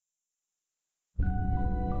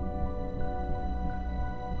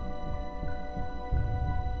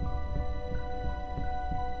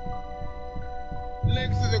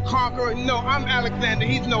is a conqueror. No, I'm Alexander.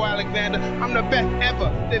 He's no Alexander. I'm the best ever.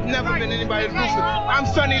 There's never been anybody as ruthless. I'm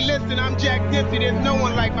Sonny Liston. I'm Jack Dempsey. There's no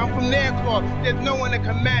one like me. I'm from Nairclaw. There's no one that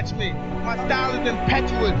can match me. My style is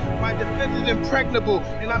impetuous. My defense is impregnable.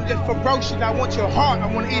 And I'm just ferocious. I want your heart.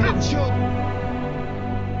 I want to eat your children.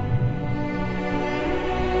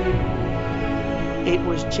 It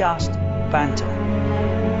was just banter.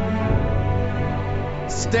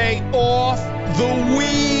 Stay off the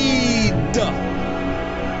weed.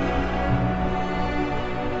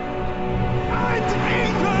 And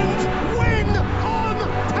England win on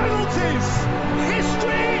penalties.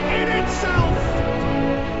 History in itself.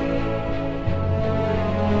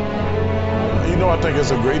 You know, I think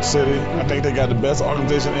it's a great city. I think they got the best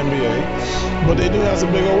organization in the NBA, but they do have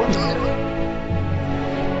some big old wins.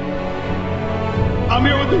 I'm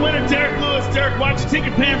here with the winner, Derek Lewis. Derek, why don't you take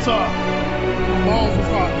your pants off? Balls are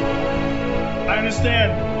fine. I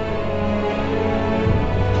understand.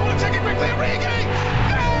 Corner take it quickly, Origi!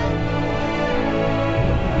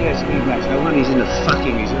 Yes, relax. No one is in the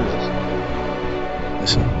fucking reserves.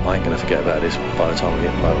 Listen, I ain't going to forget about this by the time we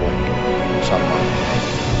get motorway.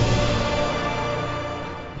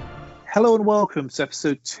 Hello and welcome to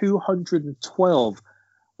episode 212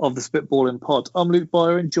 of the Spitballing Pod. I'm Luke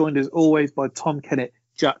Byron, joined as always by Tom Kennett,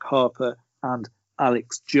 Jack Harper and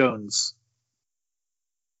Alex Jones.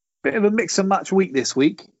 Bit of a mix and match week this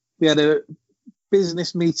week. We had a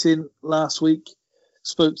business meeting last week,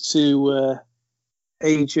 spoke to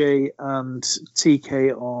AJ and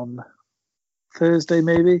TK on Thursday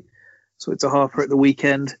maybe, spoke to Harper at the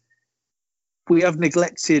weekend. We have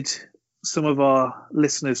neglected some of our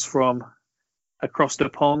listeners from across the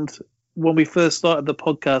pond. When we first started the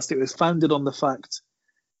podcast, it was founded on the fact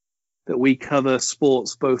that we cover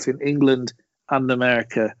sports both in England and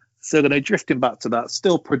America. So going to drifting back to that,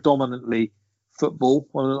 still predominantly football.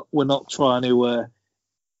 We're not trying to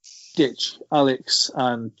ditch Alex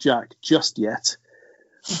and Jack just yet,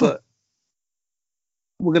 but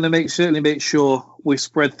we're going to certainly make sure we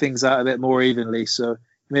spread things out a bit more evenly. So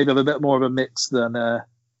maybe have a bit more of a mix than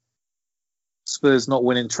Spurs not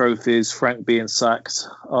winning trophies, Frank being sacked,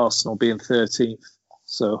 Arsenal being 13th.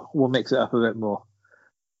 So we'll mix it up a bit more.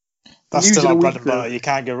 That's still our bread and butter. You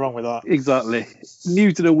can't go wrong with that. Exactly.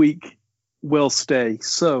 New to the week will stay.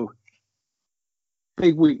 So,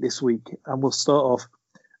 big week this week. And we'll start off.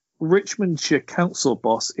 Richmondshire council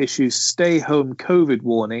boss issues stay-home COVID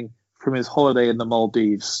warning from his holiday in the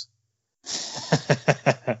Maldives.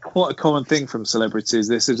 Quite a common thing from celebrities,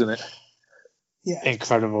 this, isn't it? Yeah.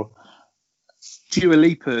 Incredible. Dua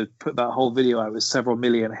Lipa put that whole video out with several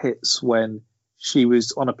million hits when she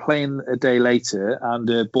was on a plane a day later and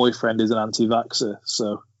her boyfriend is an anti-vaxxer.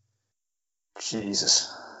 So,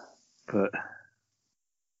 Jesus. But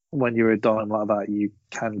when you're a dime like that, you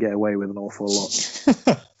can get away with an awful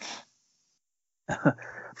lot.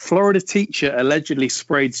 Florida teacher allegedly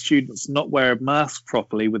sprayed students not wear a mask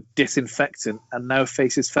properly with disinfectant and now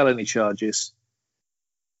faces felony charges.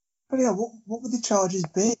 Oh yeah, what would the charges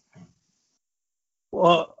be?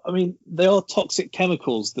 Well, I mean, they are toxic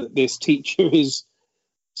chemicals that this teacher is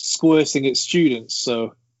squirting at students,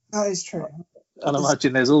 so... That is true. And I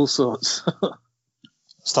imagine there's all sorts.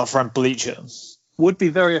 Start throwing bleach at them. Would be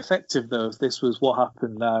very effective, though, if this was what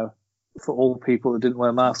happened now for all people that didn't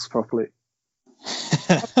wear masks properly.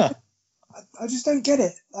 I just don't get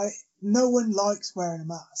it. Like, no one likes wearing a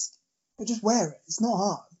mask. But just wear it. It's not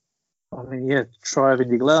hard. I mean, yeah, try having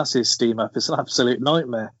your glasses steam up. It's an absolute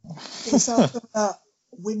nightmare. It's like that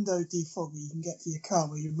window defogger you can get for your car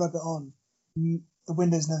where you rub it on. The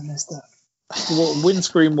window's never messed up. Well,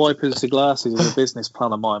 windscreen wipers to glasses is a business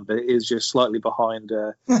plan of mine, but it is just slightly behind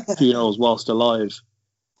funerals whilst alive,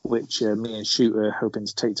 which me and Shoot are hoping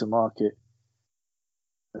to take to market.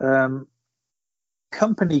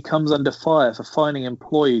 Company comes under fire for fining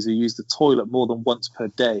employees who use the toilet more than once per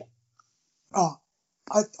day. Oh,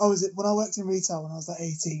 I was when I worked in retail when I was like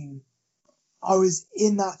 18. I was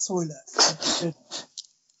in that toilet for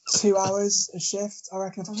 2 hours a shift. I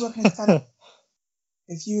reckon if I was working in 10,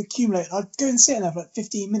 if you accumulate, I'd go and sit in there for like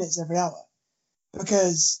 15 minutes every hour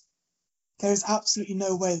because there's absolutely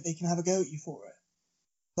no way that they can have a go at you for it.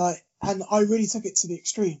 Like, and I really took it to the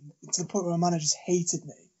extreme to the point where my managers hated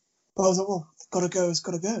me. But I was like, well, it's got to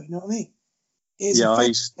go. You know what I mean? It's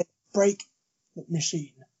a break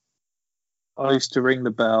machine. I used to ring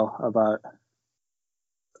the bell about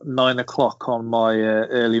 9 o'clock on my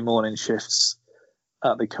early morning shifts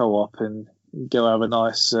at the co-op and go have a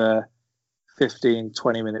nice 15,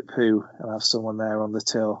 20-minute poo and have someone there on the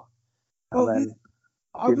till and then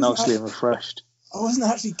be nicely and refreshed. I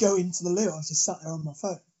wasn't actually going to the loo. I was just sat there on my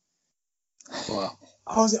phone. Wow.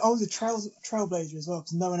 I was a trailblazer as well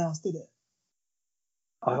because no one else did it.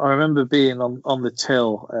 I remember being on the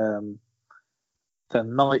till the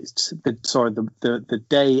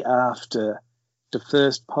day after the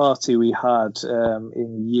first party we had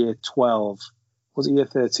in year 12. Was it year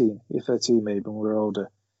 13? Year 13 maybe when we were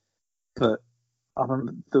older. But I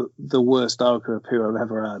remember the worst alcohol poo I've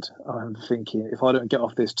ever had. I remember thinking, if I don't get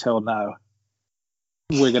off this till now,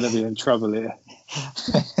 we're going to be in trouble here.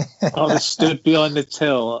 I was stood behind the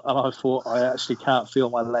till and I thought I actually can't feel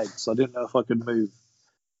my legs. I didn't know if I could move.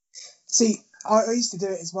 See, I used to do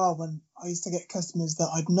it as well when I used to get customers that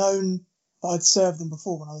I'd known that I'd served them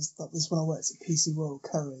before when I worked at PC World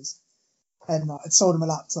Couriers, and I'd sold them a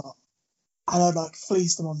laptop, and I'd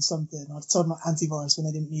fleeced them on something. I'd sold them antivirus when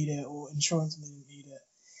they didn't need it or insurance when they didn't need it.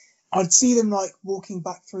 I'd see them walking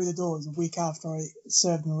back through the doors a week after I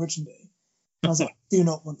served them originally. And I was like, do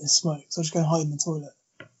not want this smoke, so I'll just go and hide in the toilet.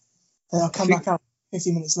 Then I'll come back out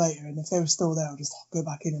 15 minutes later, and if they were still there, I'll just go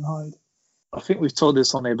back in and hide. I think we've told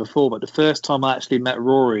this on here before, but the first time I actually met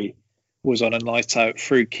Rory was on a night out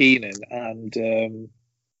through Keenan, and the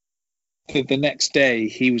next day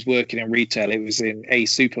he was working in retail. It was in a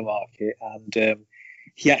supermarket, and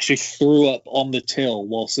he actually threw up on the till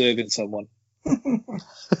while serving someone.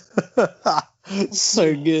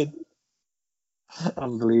 So good.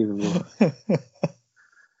 Unbelievable.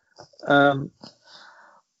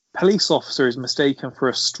 Police officer is mistaken for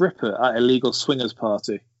a stripper at illegal swingers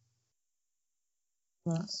party.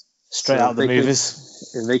 Straight out of the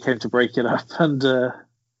movies. They came to break it up, and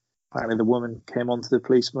apparently the woman came on to the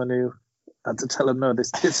policeman who had to tell him, no,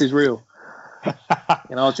 this is real.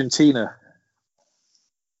 In Argentina,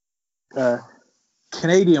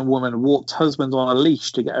 Canadian woman walked husband on a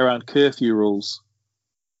leash to get around curfew rules.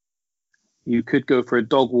 You could go for a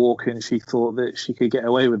dog walk, and she thought that she could get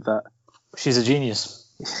away with that. She's a genius.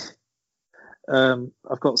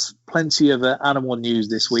 I've got plenty of animal news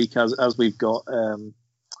this week, as we've got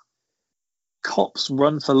cops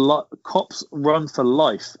run for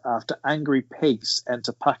life after angry pigs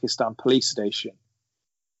enter Pakistan police station.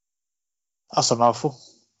 That's a mouthful.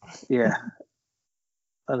 Yeah,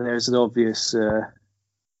 and there's an obvious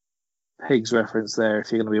pigs reference there.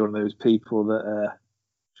 If you're going to be one of those people that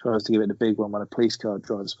tries to give it a big one when a police car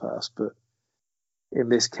drives past, but in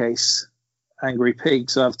this case, angry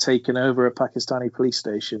pigs have taken over a Pakistani police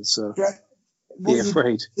station, so be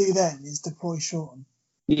afraid. What you do then is deploy Sean.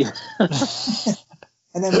 Yeah.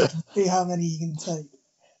 And then we can see how many you can take.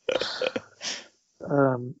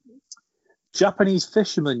 Japanese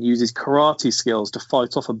fisherman uses karate skills to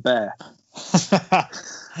fight off a bear.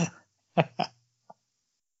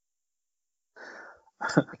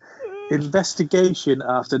 Investigation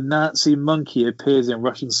after Nazi monkey appears in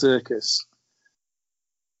Russian circus.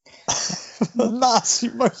 Nazi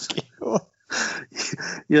monkey.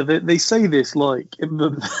 Yeah, they say this like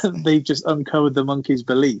they just uncovered the monkey's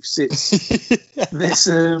beliefs. It's this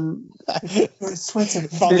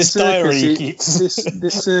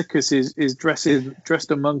this circus is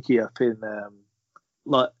dressed a monkey up in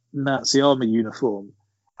like Nazi army uniform,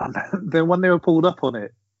 and then when they were pulled up on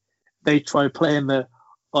it, they tried playing the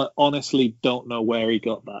I honestly don't know where he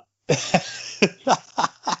got that.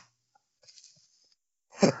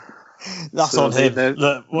 That's so on him.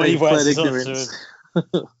 Look, what he wears is on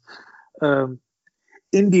him.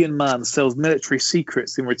 Indian man sells military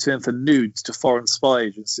secrets in return for nudes to foreign spy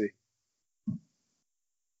agency.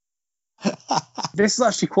 This is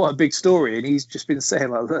actually quite a big story, and he's just been saying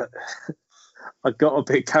like, look, I got a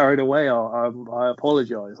bit carried away. I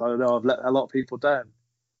apologise. I know I've let a lot of people down.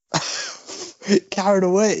 Carried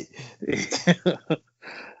away.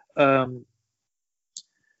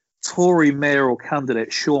 Tory mayoral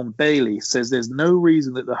candidate Sean Bailey says there's no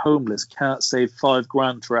reason that the homeless can't save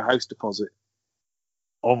 $5,000 for a house deposit.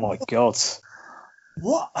 Oh my God.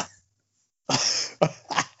 What?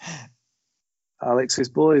 Alex's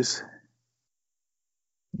boys.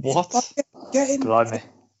 What? Getting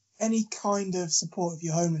any kind of support if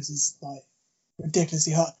you're homeless is like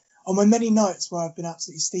ridiculously hard. On my many nights where I've been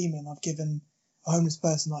absolutely steaming, I've given a homeless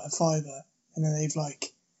person like a £5, and then they've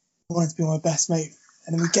like wanted to be my best mate.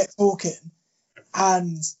 And then we get talking,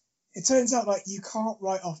 and it turns out like you can't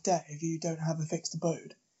write off debt if you don't have a fixed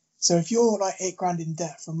abode. So if you're like £8,000 in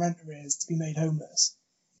debt from rent arrears to be made homeless,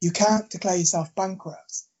 you can't declare yourself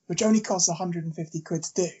bankrupt, which only costs 150 quid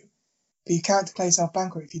to do. But you can't declare yourself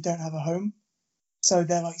bankrupt if you don't have a home. So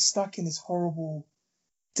they're like stuck in this horrible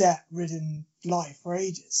debt-ridden life for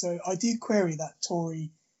ages. So I do query that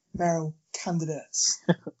Tory mayoral candidate's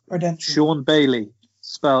credentials. Sean Bailey.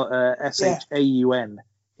 Spelled Shaun,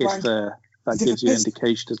 if that gives you an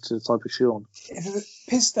indication as to the type of Sean. If a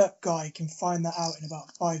pissed up guy can find that out in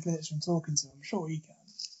about 5 minutes from talking to him, I'm sure he can.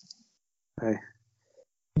 Hey.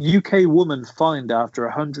 UK woman fined after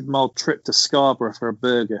a 100-mile trip to Scarborough for a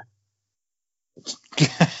burger.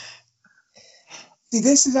 See,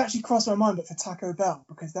 this has actually crossed my mind, but for Taco Bell,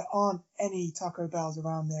 because there aren't any Taco Bells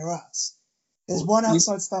around near us. There's one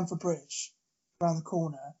outside Stamford Bridge, around the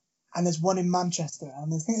corner, and there's one in Manchester,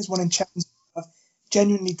 and I think there's one in Chelmsford. I've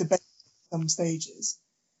genuinely debated some stages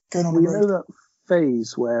going on the road. You know that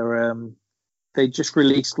phase where they just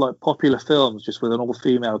released like popular films just with an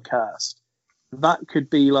all-female cast? That could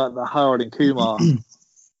be like the Harold and Kumar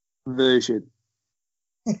version.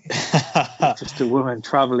 Just a woman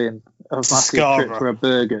travelling a massive trip for a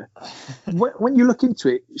burger. When you look into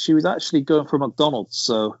it, she was actually going for McDonald's,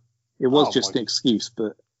 so it was just an excuse,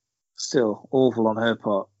 but still awful on her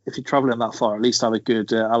part. If you're travelling that far, at least have a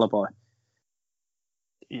good alibi.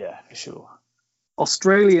 Yeah, for sure.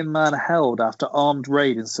 Australian man held after armed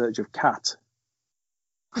raid in search of cat.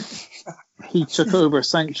 He took over a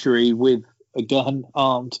sanctuary with a gun,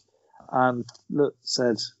 armed, and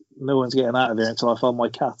said, "No one's getting out of here until I find my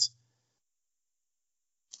cat."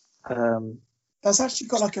 That's actually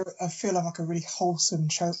got like a feel of like a really wholesome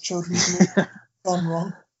children's movie gone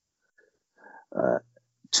wrong.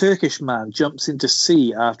 Turkish man jumps into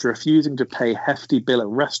sea after refusing to pay hefty bill at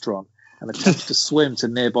restaurant and attempts to swim to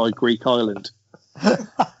nearby Greek island.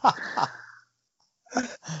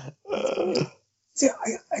 See,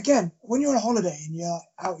 again, when you're on a holiday and you're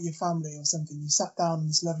out with your family or something, you sat down in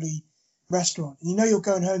this lovely restaurant and you know you're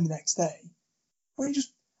going home the next day. Well,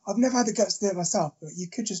 I've never had the guts to do it myself, but you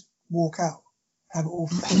could just walk out, have it all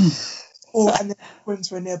free, and then swim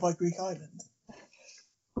to a nearby Greek island.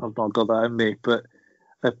 I've not got that in me, but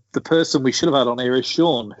the person we should have had on here is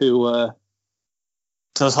Sean, who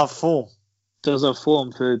does have form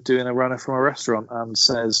for doing a runner from a restaurant and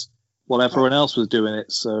says, well, everyone else was doing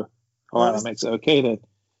it, so all right, that makes it okay then.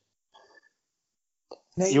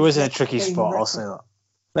 He was in a tricky spot, I'll say that.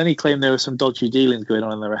 Then he claimed there was some dodgy dealings going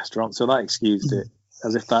on in the restaurant, so that excused it,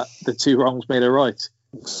 as if the two wrongs made it right.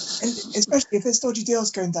 And especially if there's dodgy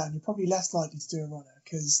deals going down, you're probably less likely to do a runner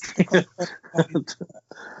because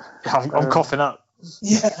I'm coughing up.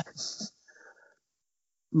 Yeah.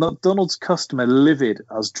 McDonald's customer livid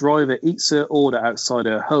as driver eats her order outside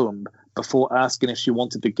her home before asking if she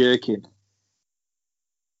wanted the gherkin.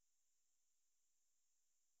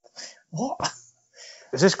 What?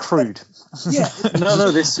 Is this crude? Yeah.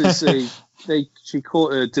 No, this is she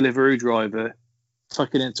caught a Deliveroo driver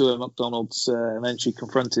tucking into a McDonald's and then she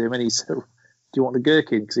confronted him and he said, "Do you want the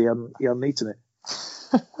gherkin?" Because he hadn't eaten it.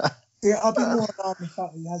 Yeah, I'll be more alarmed the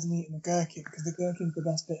fact that he hasn't eaten the gherkin because the gherkin's the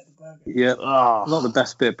best bit of the burger. Yeah, not the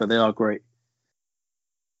best bit, but they are great.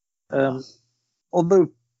 Although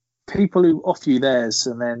people who offer you theirs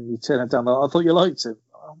and then you turn it down, I thought you liked it.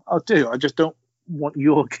 I do. I just don't want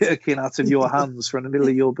your gherkin out of your hands from the middle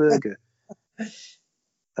of your burger.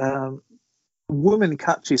 Woman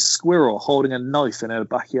catches squirrel holding a knife in her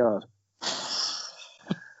backyard.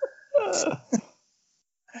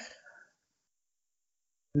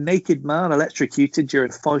 Naked man electrocuted during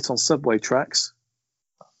fight on subway tracks.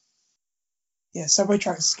 Yeah, subway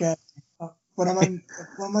tracks scare me. When I'm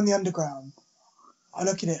on the underground, I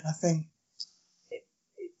look at it and I think,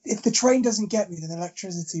 if the train doesn't get me, then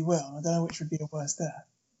electricity will. I don't know which would be the worst there.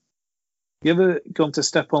 You ever gone to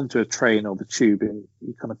step onto a train or the tube and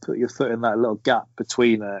you kind of put your foot in that little gap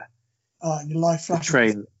between and your life the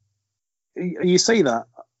train? You say that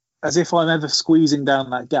as if I'm ever squeezing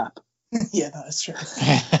down that gap. Yeah, that is true.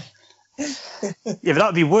 Yeah, but that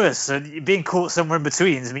would be worse. Being caught somewhere in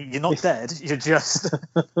between, I mean, you're not dead, you're just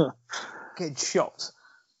getting shot.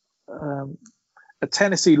 A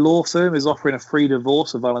Tennessee law firm is offering a free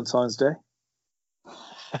divorce for Valentine's Day.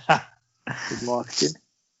 Good marketing.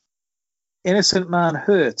 Innocent man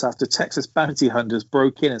hurt after Texas bounty hunters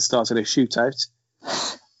broke in and started a shootout.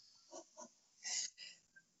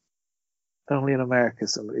 Only in America,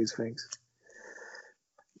 some of these things.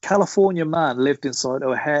 California man lived inside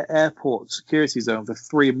O'Hare Airport security zone for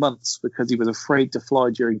 3 months because he was afraid to fly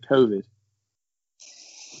during COVID.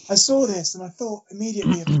 I saw this and I thought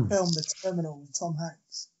immediately of the film The Terminal with Tom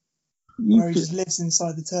Hanks, where he just lives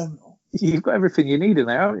inside the terminal. You've got everything you need in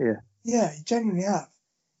there, haven't you? Yeah, you genuinely have.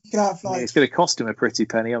 You could have it's going to cost him a pretty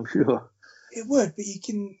penny, I'm sure. It would, but you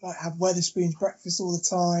can have Weatherspoon's breakfast all the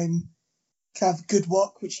time. You can have Good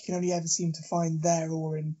Wok, which you can only ever seem to find there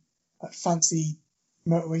or in fancy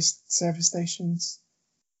motorway service stations.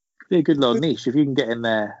 Be a good little niche if you can get in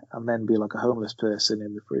there and then be like a homeless person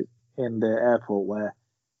in the airport where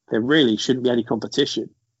there really shouldn't be any competition.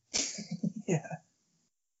 Yeah.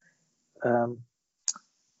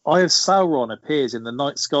 Eye of Sauron appears in the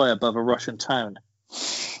night sky above a Russian town.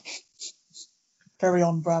 Very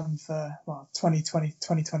on brand for 2020,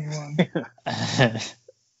 2021.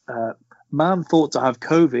 Man thought to have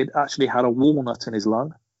COVID actually had a walnut in his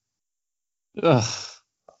lung. Ugh.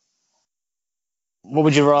 What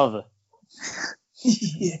would you rather?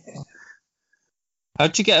 Yeah.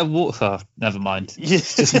 How'd you get a water? Oh, never mind. Yeah.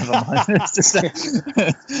 Just never mind.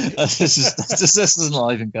 Let's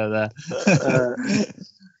not even go there.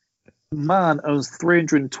 Man owns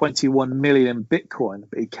 321 million Bitcoin,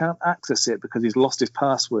 but he can't access it because he's lost his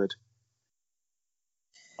password.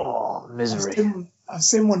 Oh, misery. I've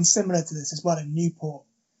seen one similar to this as well in Newport,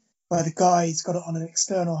 where the guy's got it on an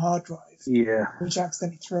external hard drive, which he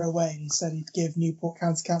accidentally threw away, and he said he'd give Newport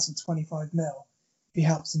County Council 25 mil if he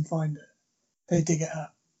helps him find it. They dig it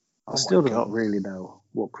up. I still don't really know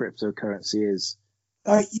what cryptocurrency is.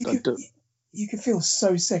 You could feel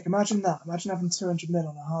so sick. Imagine that. Imagine having 200 mil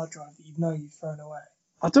on a hard drive that you've thrown away.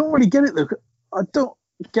 I don't really get it though. I don't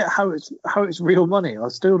get how it's real money. I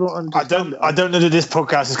still don't understand. I don't know that this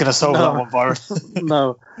podcast is going to solve that one, Byron.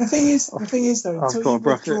 No. The thing is though, until you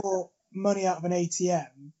withdraw money out of an ATM,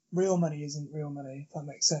 real money isn't real money. If that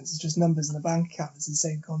makes sense. It's just numbers in the bank account. It's the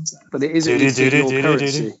same concept. But it is at least in your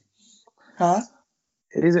currency. Huh?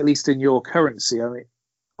 It is at least in your currency. I mean,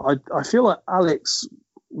 I feel like Alex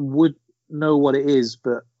would know what it is,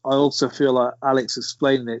 but I also feel like Alex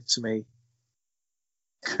explaining it to me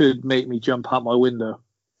could make me jump out my window.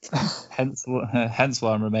 Hence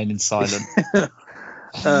why I'm remaining silent.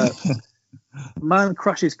 Man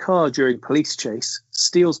crashes car during police chase,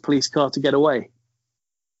 steals police car to get away.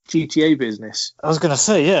 GTA business. I was going to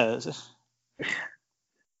say, yeah.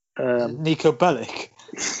 Nico Bellic.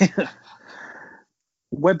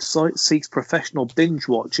 Website seeks professional binge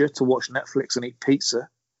watcher to watch Netflix and eat pizza.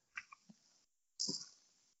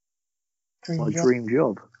 Dream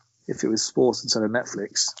job. If it was sports instead of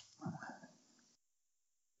Netflix.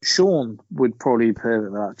 Sean would probably be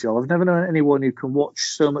perfect for that job. I've never known anyone who can watch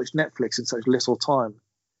so much Netflix in such little time.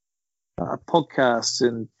 Podcasts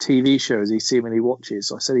and TV shows he seemingly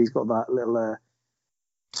watches. I said he's got that little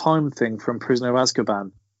time thing from Prisoner of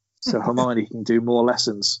Azkaban, so Hermione can do more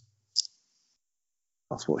lessons.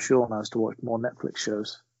 That's what Sean has, to watch more Netflix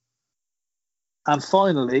shows. And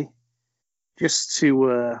finally, just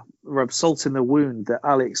to rub salt in the wound that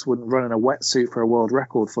Alex wouldn't run in a wetsuit for a world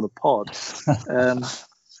record for the pod,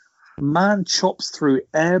 man chops through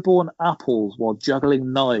airborne apples while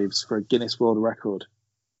juggling knives for a Guinness World Record.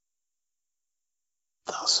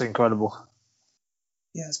 That's incredible.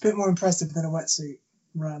 Yeah, it's a bit more impressive than a wetsuit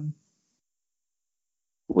run.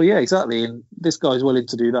 Well, yeah, exactly. And this guy's willing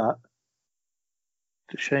to do that.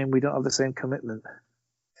 It's a shame we don't have the same commitment.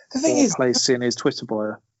 The thing is, place in his Twitter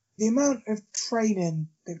bio. The amount of training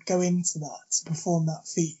that go into that to perform that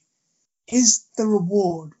feat, is the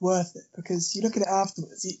reward worth it? Because you look at it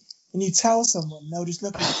afterwards, and you tell someone, they'll just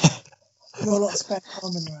look at you. You've got a lot of spare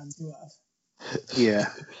time in your hands, you have. Yeah.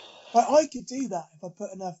 Like, I could do that if I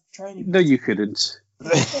put enough training. No, you couldn't.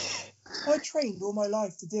 I trained all my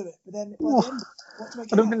life to do it, but then by the end, what do I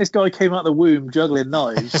get? I don't think this guy came out the womb juggling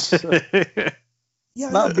knives. So. Yeah,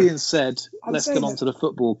 that being said, let's get on to the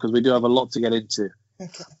football because we do have a lot to get into.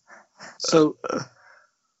 Okay. So,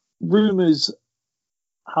 rumours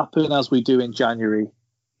happen as we do in January.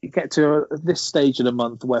 You get to this stage of the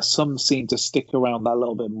month where some seem to stick around that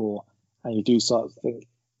little bit more, and you do start to think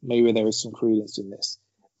maybe there is some credence in this.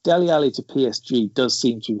 Dele Alli to PSG does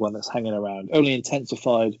seem to be one that's hanging around, only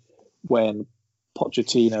intensified when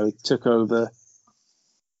Pochettino took over.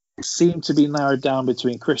 Seemed to be narrowed down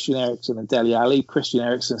between Christian Eriksen and Dele Alli. Christian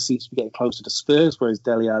Eriksen seems to be getting closer to Spurs, whereas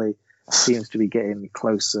Dele Alli seems to be getting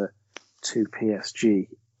closer to PSG.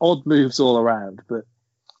 Odd moves all around, but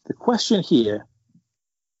the question here,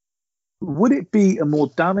 would it be a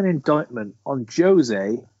more damning indictment on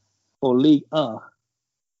Jose or Ligue 1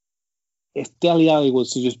 if Dele Alli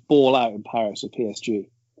was to just ball out in Paris with PSG?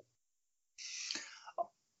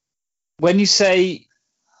 When you say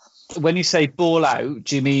ball out,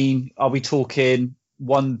 do you mean, are we talking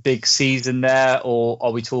one big season there, or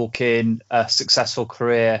are we talking a successful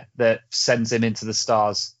career that sends him into the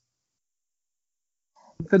stars?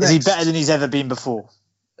 Is he better than he's ever been before?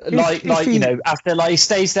 Like you know, after he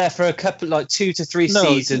stays there for a couple, 2 to 3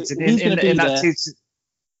 seasons in that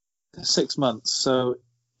 6 months. So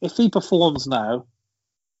if he performs now,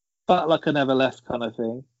 back like I never left kind of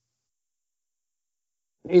thing,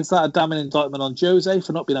 is that a damning indictment on Jose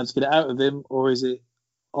for not being able to get it out of him, or is it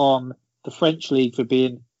on the French league for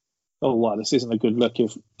being, oh wow, this isn't a good look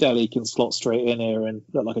if Dele can slot straight in here and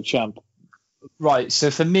look like a champ? Right.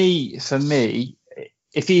 So for me,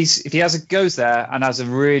 if he goes there and has a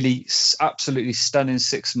really absolutely stunning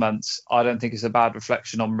 6 months, I don't think it's a bad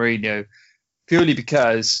reflection on Mourinho, purely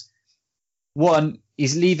because one,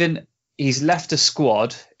 he's left a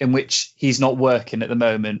squad in which he's not working at the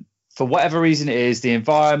moment. For whatever reason it is, the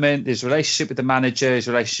environment, his relationship with the manager, his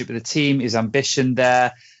relationship with the team, his ambition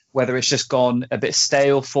there, whether it's just gone a bit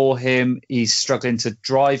stale for him, he's struggling to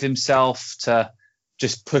drive himself to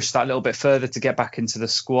just push that little bit further to get back into the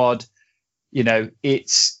squad. You know,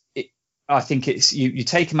 I think it's you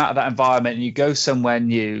take him out of that environment and you go somewhere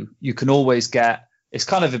new, you can always get, it's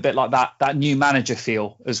kind of a bit like that new manager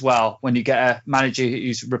feel as well. When you get a manager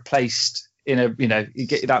who's replaced you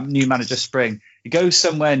get that new manager spring, you go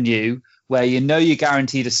somewhere new where you know you're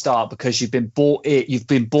guaranteed a start because you've been bought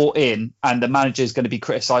in and the manager is going to be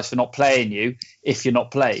criticised for not playing you if you're not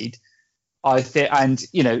played. I think, and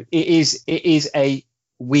you know, it is a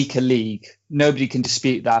weaker league. Nobody can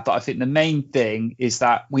dispute that. But I think the main thing is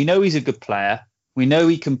that we know he's a good player. We know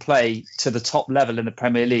he can play to the top level in the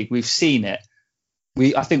Premier League. We've seen it.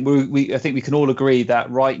 I think we can all agree that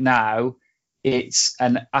right now it's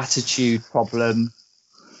an attitude problem,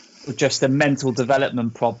 just a mental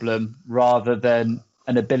development problem rather than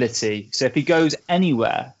an ability. So if he goes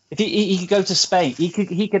anywhere, if he could go to Spain, he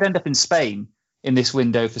could end up in Spain in this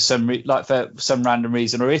window for some random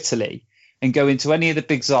reason, or Italy, and go into any of the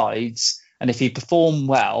big sides. And if he performed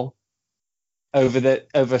well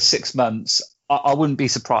over 6 months, I wouldn't be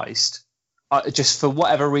surprised. Just for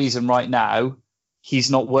whatever reason, right now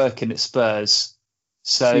he's not working at Spurs.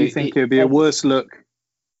 So you think it would be a worse look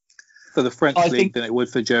for the French league than it would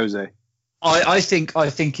for Jose? I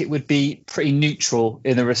think it would be pretty neutral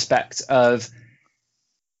in the respect of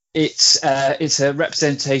it's a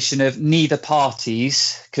representation of neither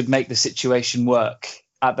parties could make the situation work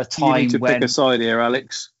at the time. You need to pick a side here,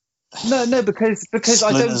 Alex. No, because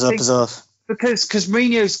I don't think because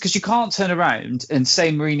Mourinho's, because you can't turn around and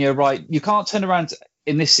say Mourinho, right? You can't turn around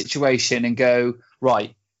in this situation and go,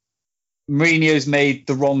 right, Mourinho's made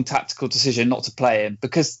the wrong tactical decision not to play him,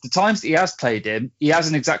 because the times that he has played him, he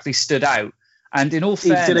hasn't exactly stood out. And in all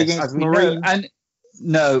fairness, as we know,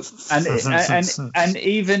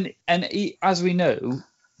 as we know,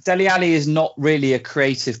 Dele Alli is not really a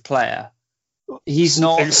creative player. He's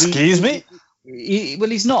not. Excuse me.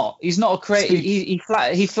 He's not. He's not a creative. He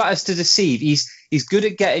flatters to deceive. He's good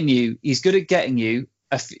at getting you. He's good at getting you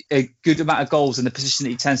a good amount of goals in the position that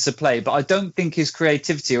he tends to play. But I don't think his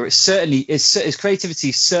creativity, or his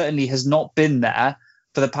creativity certainly has not been there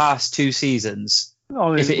for the past 2 seasons.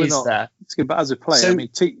 No, if it is there, it's good. But as a player, I mean,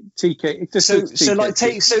 TK.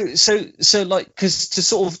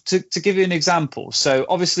 To give you an example. So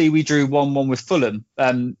obviously we drew 1-1 with Fulham.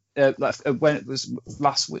 When it was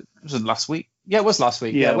last week. Was it last week? Yeah, it was last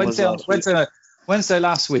week. Yeah, Wednesday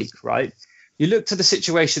last week, right? You looked at the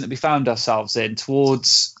situation that we found ourselves in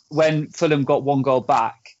towards when Fulham got 1 goal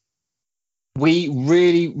back. We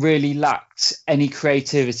really, really lacked any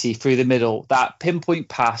creativity through the middle. That pinpoint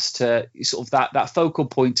pass to sort of that focal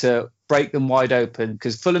point to break them wide open,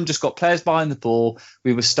 because Fulham just got players behind the ball.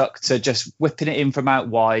 We were stuck to just whipping it in from out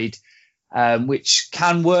wide, which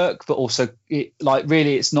can work, but also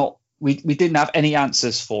it's not. We didn't have any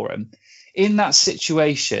answers for him. In that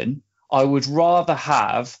situation, I would rather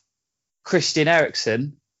have Christian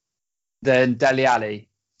Eriksen than Dele Alli.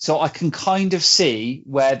 So I can kind of see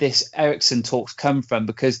where this Eriksen talks come from,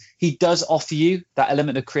 because he does offer you that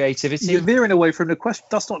element of creativity. You're veering away from the question.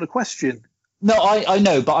 That's not the question. No, I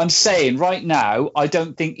know, but I'm saying right now, I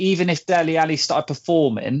don't think, even if Dele Alli started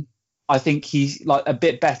performing, I think he's like a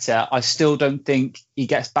bit better. I still don't think he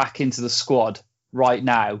gets back into the squad right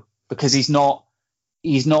now, because he's not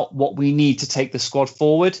what we need to take the squad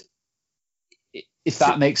forward, if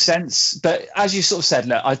that makes sense. But as you sort of said,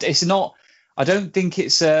 look, it's not. I don't think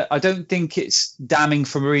it's damning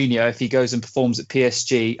for Mourinho if he goes and performs at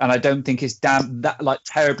PSG, and I don't think it's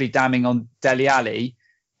terribly damning on Dele Alli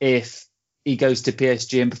if he goes to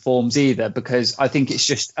PSG and performs either, because I think it's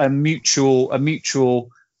just a mutual.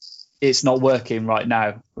 It's not working right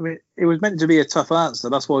now. I mean, it was meant to be a tough answer.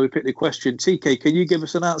 That's why we picked the question. TK, can you give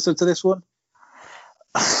us an answer to this one?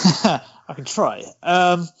 I can try.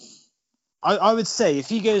 I would say if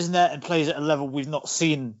he goes in there and plays at a level we've not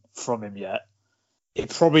seen from him yet, it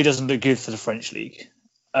probably doesn't look good for the French league.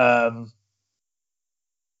 If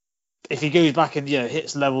he goes back and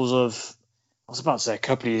hits levels of, I was about to say a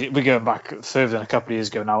couple of years, we're going back further than a couple of years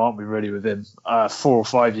ago now, aren't we, really, with him? 4 or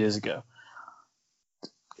 5 years ago.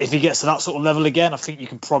 If he gets to that sort of level again, I think you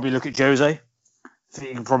can probably look at Jose. I think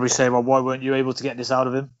you can probably say, well, why weren't you able to get this out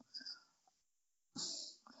of him?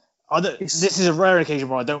 This is a rare occasion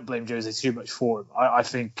where I don't blame Jose too much for him. I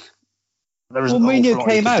think There isn't Mourinho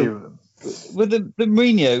came out with the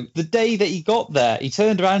Mourinho, the day that he got there, he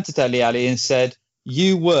turned around to Dele Alli and said,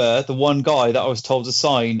 "You were the one guy that I was told to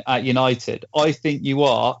sign at United. I think you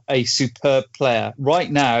are a superb player.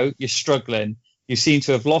 Right now, you're struggling. You seem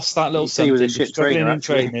to have lost that little something. You're struggling in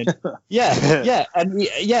training." yeah,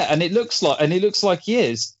 and it looks like he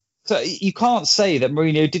is. So you can't say that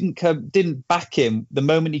Mourinho didn't back him the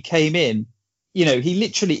moment he came in. You know,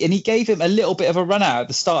 he gave him a little bit of a run out at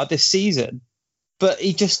the start of this season, but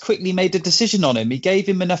he just quickly made a decision on him. He gave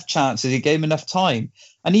him enough chances. He gave him enough time.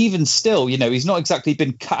 And even still, you know, he's not exactly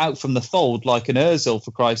been cut out from the fold like an Ozil,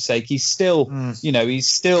 for Christ's sake. He's still, you know, he's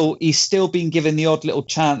still been given the odd little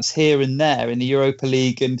chance here and there in the Europa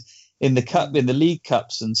League and in the League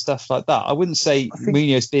Cups and stuff like that. I wouldn't say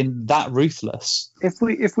Mourinho's been that ruthless. If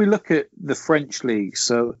we look at the French league,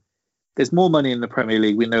 so there's more money in the Premier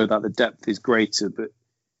League. We know that the depth is greater, but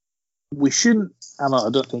we shouldn't, and I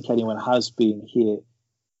don't think anyone has been here,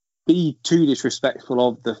 be too disrespectful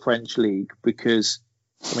of the French league, because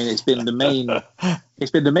I mean it's been the main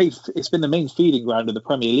feeding ground of the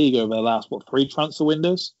Premier League over the last 3 transfer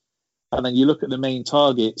windows, and then you look at the main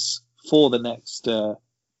targets for the next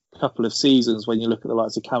couple of seasons. When you look at the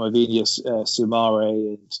likes of Camavinga,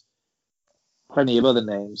 Soumare, and plenty of other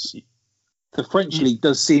names, the French league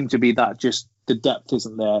does seem to be that just the depth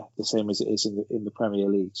isn't there the same as it is in the Premier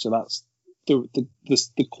League. So that's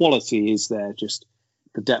the quality is there, just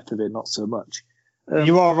the depth of it not so much.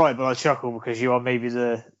 You are right, but I chuckle because you are maybe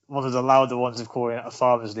one of the louder ones of calling it a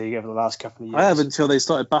farmers league over the last couple of years. I have until they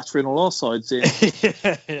started battering all our sides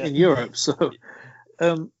in Europe. So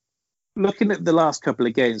looking at the last couple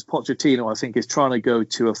of games, Pochettino I think is trying to go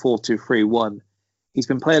to a 4-2-3-1. He's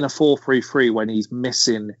been playing a 4-3-3 when he's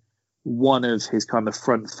missing one of his kind of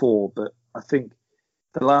front four, but I think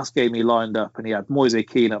the last game he lined up and he had Moise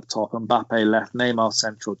Kean up top, Mbappe left, Neymar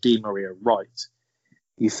central, Di Maria right.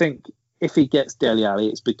 You think if he gets Dele Alli,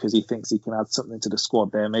 it's because he thinks he can add something to the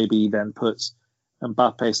squad there. Maybe he then puts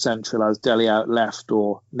Mbappe central as Dele out left,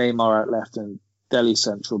 or Neymar out left and Dele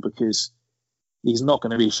central, because he's not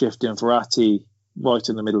going to be shifting Verratti right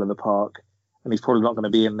in the middle of the park, and he's probably not going to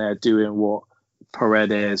be in there doing what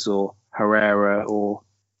Paredes or Herrera or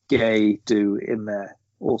Gay do in there,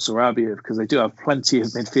 or Sarabia, because they do have plenty of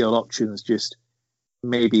midfield options. Just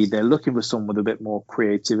maybe they're looking for someone with a bit more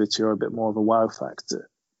creativity or a bit more of a wow factor.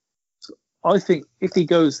 So I think if he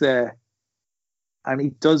goes there and he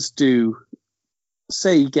does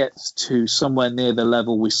say he gets to somewhere near the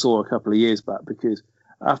level we saw a couple of years back, because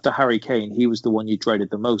after Harry Kane, he was the one you dreaded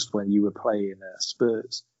the most when you were playing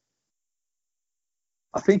Spurs.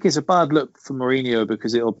 I think it's a bad look for Mourinho,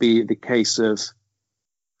 because it'll be the case of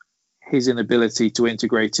his inability to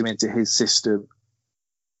integrate him into his system.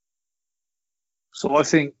 So I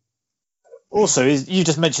think... Also, you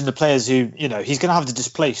just mentioned the players who, you know, he's going to have to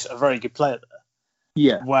displace a very good player there.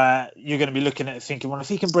 Yeah. Where you're going to be looking at it thinking, well, if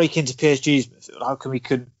he can break into PSG's midfield, how come we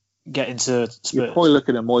couldn't get into Spurs? You're probably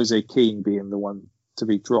looking at Moise Kean being the one to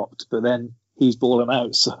be dropped, but then he's balling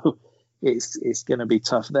out, so it's going to be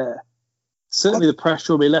tough there. Certainly the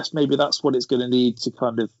pressure will be less. Maybe that's what it's going to need to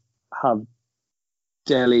kind of have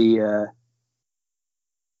Dele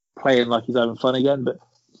playing like he's having fun again. But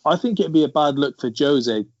I think it'd be a bad look for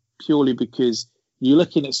Jose, purely because you're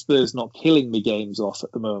looking at Spurs not killing the games off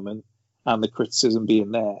at the moment and the criticism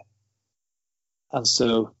being there. And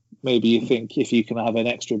so maybe you think if you can have an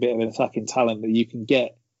extra bit of an attacking talent that you can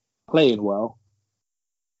get playing well,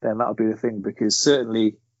 then that'll be the thing, because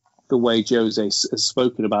certainly the way Jose has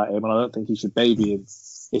spoken about him, and I don't think he should baby him,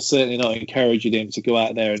 it's certainly not encouraging him to go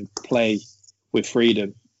out there and play with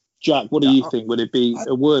freedom. Jack, what do you think? Would it be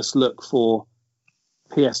a worse look for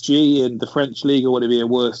PSG in the French league, or would it be a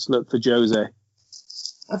worse look for Jose?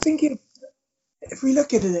 I think if we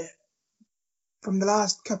look at it from the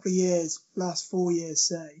last couple of years, last 4 years,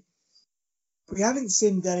 say, we haven't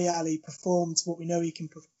seen Dele Alli perform to what we know he can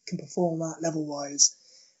perform at level-wise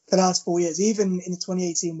the last 4 years. Even in the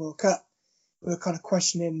 2018 World Cup, we were kind of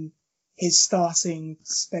questioning his starting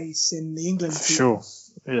space in the England team. Sure,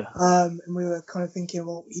 yeah. And we were kind of thinking,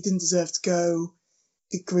 well, he didn't deserve to go.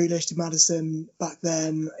 Did Grealish, to Maddison back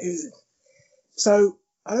then. So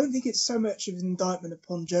I don't think it's so much of an indictment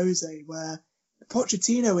upon Jose, where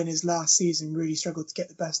Pochettino in his last season really struggled to get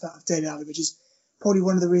the best out of Dele Alli, which is probably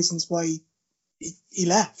one of the reasons why he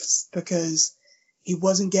left, because he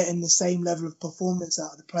wasn't getting the same level of performance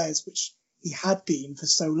out of the players which he had been for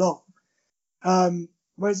so long.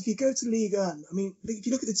 Whereas if you go to Ligue 1, I mean, if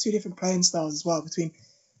you look at the two different playing styles as well, between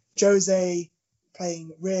Jose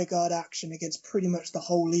playing rearguard action against pretty much the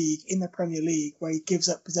whole league in the Premier League, where he gives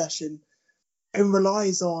up possession and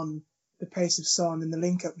relies on the pace of Son and the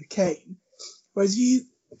link up with Kane, Whereas you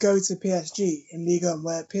go to PSG in Ligue 1,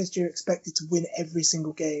 where PSG are expected to win every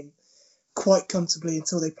single game quite comfortably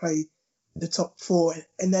until they play the top 4,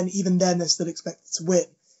 and then even then they're still expected to win.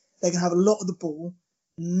 They can have a lot of the ball,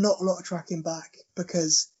 not a lot of tracking back,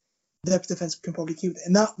 because their defence can probably keep it.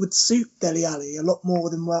 And that would suit Dele Alli a lot more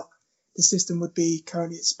than what the system would be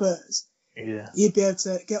currently at Spurs. Yeah. He'd be able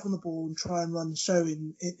to get on the ball and try and run the show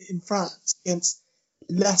in France against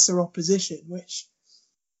lesser opposition, which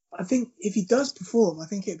I think if he does perform, I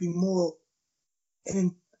think it'd be more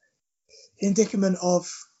an indicament of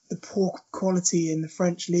the poor quality in the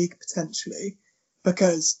French league potentially,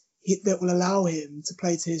 because that will allow him to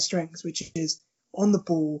play to his strengths, which is on the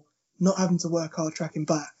ball, not having to work hard tracking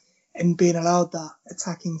back, and being allowed that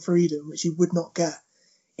attacking freedom, which he would not get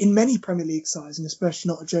in many Premier League sides, and especially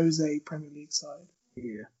not a Jose Premier League side.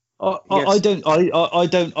 Yeah. I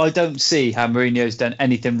don't see how Mourinho's done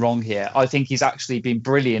anything wrong here. I think he's actually been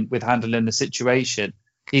brilliant with handling the situation.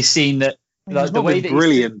 He's seen that the way that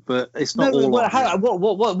brilliant, but it's not all.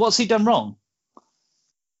 What's he done wrong?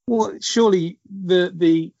 Well, surely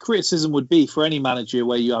the criticism would be for any manager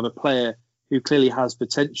where you have a player who clearly has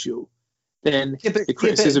potential, then the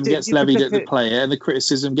criticism gets levied at the player, and the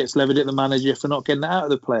criticism gets levied at the manager for not getting it out of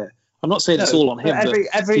the player. I'm not saying it's all on him,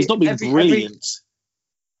 but he's not been brilliant.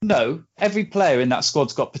 No, every player in that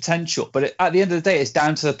squad's got potential, but at the end of the day, it's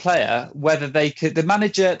down to the player whether they could. The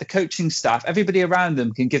manager, the coaching staff, everybody around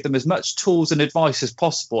them can give them as much tools and advice as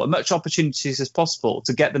possible, and much opportunities as possible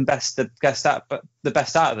to get them the best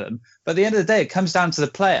out of them. But at the end of the day, it comes down to the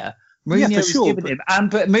player. Mourinho's given him,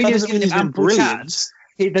 but Mourinho's given him ample chance.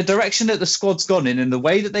 The direction that the squad's gone in the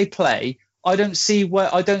way that they play, I don't see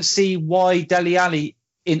why Dele Alli,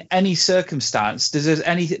 in any circumstance, deserves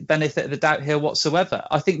any benefit of the doubt here whatsoever.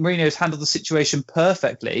 I think Mourinho's handled the situation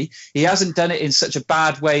perfectly. He hasn't done it in such a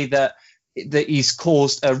bad way that he's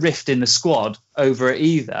caused a rift in the squad over it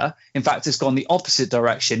either. In fact, it's gone the opposite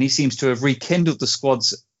direction. He seems to have rekindled the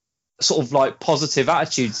squad's sort of like positive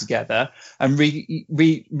attitude together and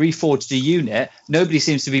reforged a unit. Nobody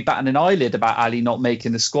seems to be batting an eyelid about Ali not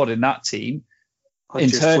making the squad in that team.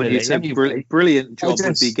 Internally, brilliant job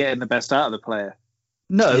would be getting the best out of the player.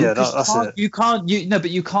 No, you can't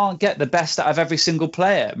get the best out of every single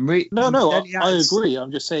player. I agree.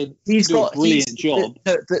 I'm just saying he's got a brilliant job.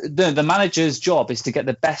 The manager's job is to get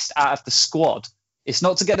the best out of the squad. It's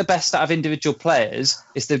not to get the best out of individual players.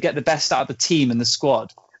 It's to get the best out of the team and the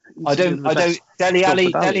squad. Dele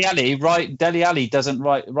Alli doesn't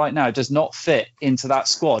right now does not fit into that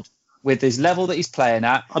squad with his level that he's playing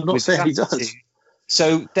at. I'm not saying he does.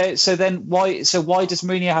 So then why does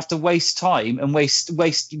Mourinho have to waste time and waste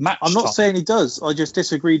match I'm not time? saying he does. I just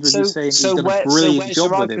disagreed with you saying he's done a brilliant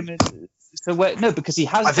job with him. Because he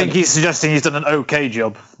has. I think he's suggesting he's done an okay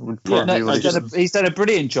job. He's done a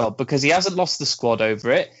brilliant job because he hasn't lost the squad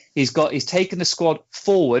over it. He's taken the squad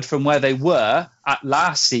forward from where they were at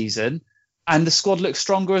last season, and the squad looks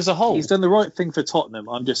stronger as a whole. He's done the right thing for Tottenham.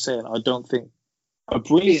 I'm just saying, I don't think a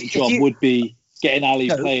brilliant job would be getting Ali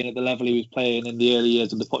playing at the level he was playing in the early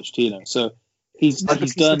years of the Pochettino. So he's done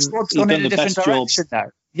the best job now.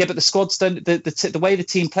 Yeah, but the squad's done the way the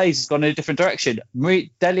team plays has gone in a different direction.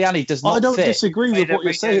 Dele Alli does not. I don't fit disagree with what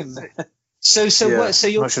you're saying. So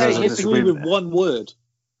you're saying disagree with one word.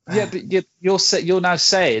 Yeah, but you're now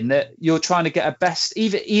saying that you're trying to get a best.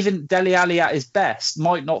 Even Dele Alli at his best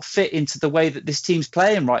might not fit into the way that this team's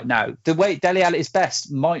playing right now. The way Dele Alli is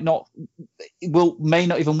best may not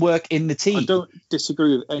even work in the team. I don't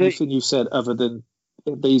disagree with anything you said, other than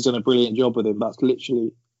that he's done a brilliant job with him. That's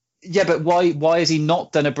literally. Yeah, but why has he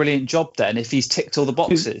not done a brilliant job then? If he's ticked all the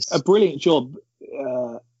boxes, a brilliant job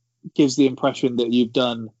gives the impression that you've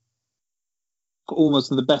done almost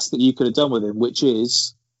the best that you could have done with him, which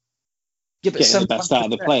is. Getting the best out of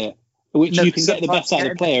the player, you can get the best out of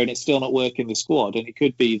the player and it's still not working the squad. And it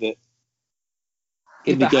could be that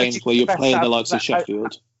in the games where you're playing the likes of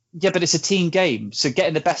Sheffield. Yeah, but it's a team game. So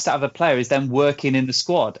getting the best out of a player is then working in the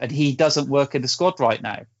squad, and he doesn't work in the squad right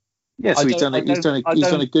now. Yeah, so he's done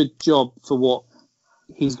a good job for what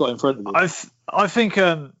he's got in front of him. I think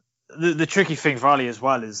the tricky thing for Ali as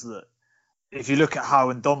well is that if you look at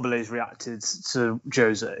how Ndombele's reacted to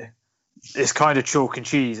Jose, it's kind of chalk and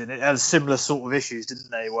cheese, and it has similar sort of issues,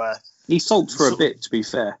 didn't they? Where he sulked for a bit, to be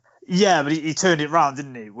fair. Yeah, but he turned it round,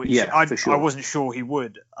 didn't he? Which for sure. I wasn't sure he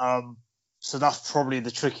would. So that's probably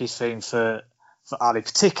the trickiest thing for Ali,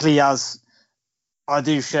 particularly as I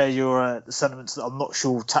do share your sentiments that I'm not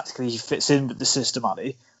sure tactically he fits in with the system,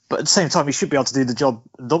 Ali. But at the same time, he should be able to do the job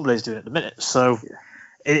Ndombele's doing at the minute. So. Yeah.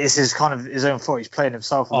 It's his kind of his own fault. He's playing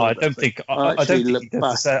himself. I don't think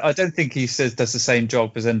he does the same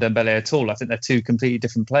job as Ndombele at all. I think they're two completely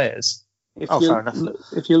different players.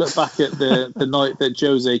 If you look back at the night that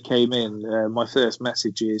Jose came in, my first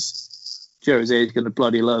message is Jose is going to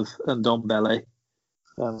bloody love Ndombele,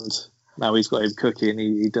 and now he's got him cooking.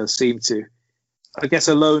 He does seem to. I guess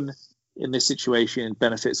a loan in this situation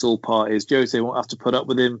benefits all parties. Jose won't have to put up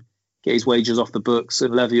with him, get his wages off the books,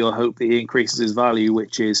 and Levy will hope that he increases his value,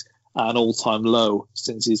 which is at an all-time low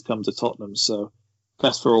since he's come to Tottenham. So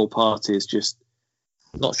best for all parties. Just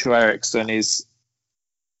not sure Eriksen is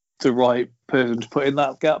the right person to put in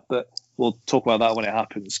that gap, but we'll talk about that when it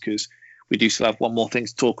happens, because we do still have one more thing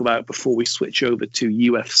to talk about before we switch over to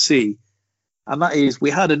UFC. And that is,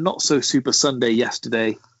 we had a not-so-super Sunday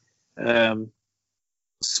yesterday.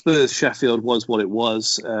 Spurs-Sheffield was what it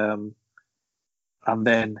was. And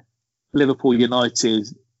then Liverpool United,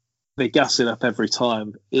 they gas it up every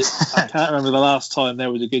time. I can't remember the last time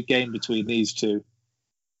there was a good game between these two.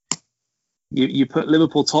 You put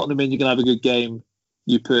Liverpool-Tottenham in, you're going to have a good game.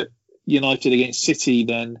 You put United against City,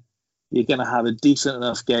 then you're going to have a decent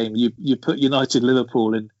enough game. You put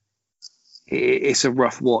United-Liverpool in, it's a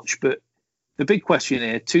rough watch. But the big question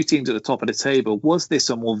here, two teams at the top of the table, was this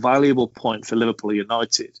a more valuable point for Liverpool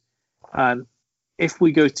United? And if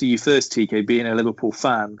we go to you first, TK, being a Liverpool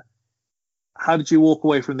fan, how did you walk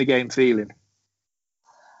away from the game feeling?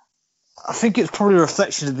 I think it's probably a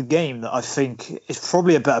reflection of the game that I think is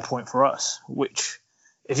probably a better point for us, which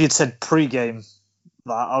if you'd said pre-game,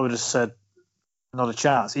 I would have said not a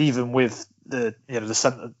chance, even with the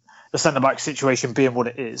centre-back situation being what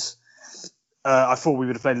it is. I thought we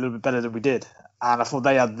would have played a little bit better than we did. And I thought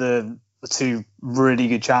they had the two really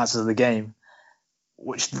good chances of the game,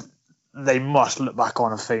 which they must look back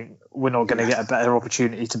on and think we're not going to get a better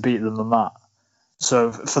opportunity to beat them than that.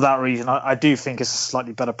 So for that reason, I do think it's a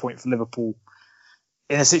slightly better point for Liverpool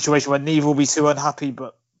in a situation where neither will be too unhappy,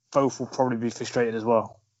 but both will probably be frustrated as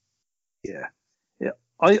well. Yeah.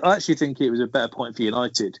 I actually think it was a better point for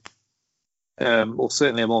United, or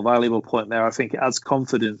certainly a more valuable point there. I think it adds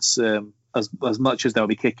confidence as much as they'll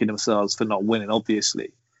be kicking themselves for not winning,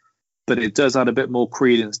 obviously. But it does add a bit more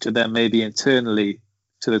credence to them maybe internally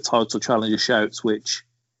to the title challenger shouts, which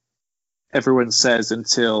everyone says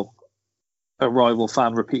until a rival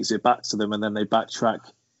fan repeats it back to them, and then they backtrack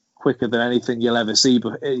quicker than anything you've ever seen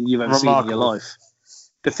in your life.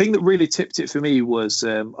 The thing that really tipped it for me was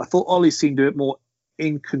I thought Ollie seemed a bit more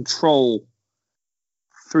in control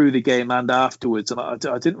through the game and afterwards. And I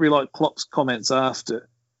didn't really like Klopp's comments after,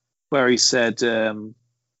 where he said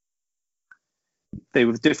they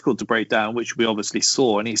were difficult to break down, which we obviously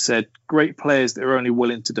saw. And he said, great players that are only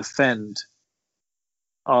willing to defend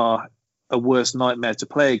are a worse nightmare to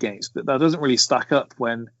play against. But that doesn't really stack up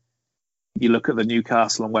when you look at the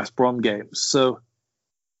Newcastle and West Brom games. So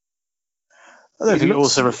I don't think it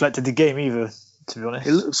also reflected the game either, to be honest.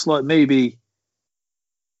 It looks like maybe,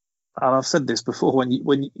 and I've said this before,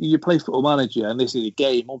 when you play Football Manager, and this is a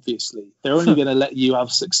game, obviously, they're only going to let you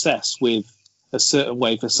have success with a certain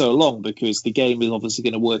way for so long, because the game is obviously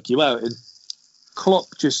going to work you out. And Klopp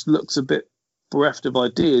just looks a bit bereft of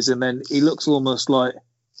ideas, and then he looks almost like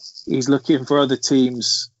he's looking for other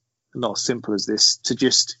teams, not as simple as this, to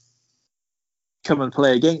just come and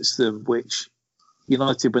play against them, which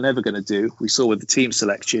United were never going to do. We saw with the team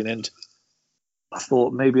selection, and I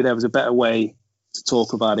thought maybe there was a better way to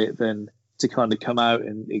talk about it than to kind of come out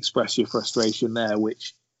and express your frustration there,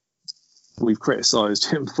 which we've criticised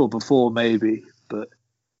him for before, maybe. But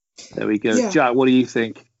there we go. Yeah. Jack, what do you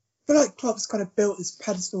think? I feel like Klopp's kind of built this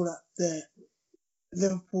pedestal that the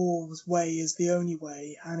Liverpool's way is the only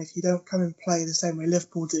way, and if you don't come and play the same way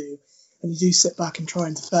Liverpool do, and you do sit back and try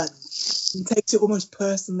and defend, he takes it almost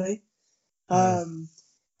personally.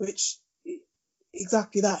 Which,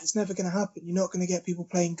 exactly that, it's never going to happen. You're not going to get people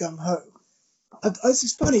playing gung-ho. It's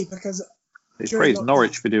just funny because they praised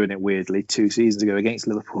Norwich for doing it weirdly 2 seasons ago against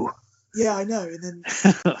Liverpool. Yeah, I know. And then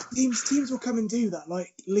teams will come and do that,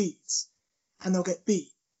 like Leeds, and they'll get beat.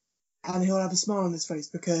 And he'll have a smile on his face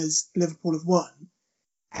because Liverpool have won.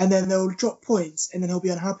 And then they'll drop points, and then he'll be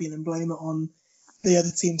unhappy and then blame it on the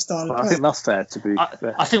other team's style of play. I think that's fair to be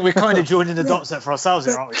fair. I think we're kind of joining the dots there for ourselves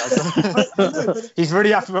here, aren't we? He's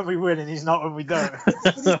really happy when we win, and he's not when we don't.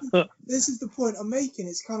 This is the point I'm making.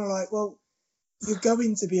 It's kind of like, well, you're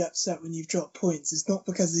going to be upset when you've dropped points. It's not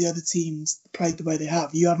because the other teams played the way they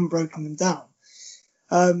have. You haven't broken them down.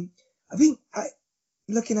 I think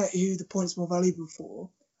looking at who the point's more valuable for,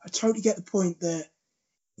 I totally get the point that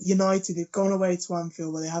United, they've gone away to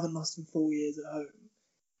Anfield where they haven't lost in 4 years at home.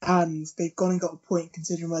 And they've gone and got a point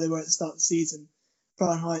considering where they were at the start of the season,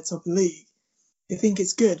 flying high at top of the league. They think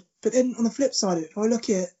it's good. But then on the flip side of it, if I look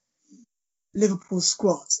at Liverpool's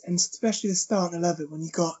squad, and especially the starting 11, when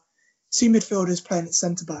you've got two midfielders playing at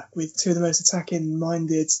centre back with two of the most attacking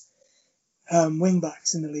minded wing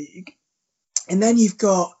backs in the league, and then you've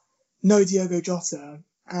got no Diogo Jota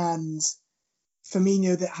and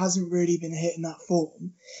Firmino that hasn't really been hitting that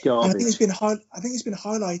form. Garbage. And I think it's been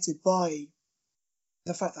highlighted by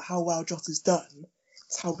the fact that how well Jota's done.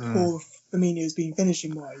 It's how poor Firmino has been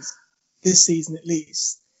finishing wise this season at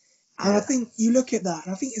least. And I think you look at that,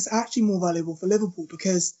 and I think it's actually more valuable for Liverpool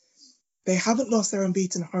because they haven't lost their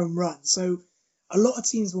unbeaten home run. So a lot of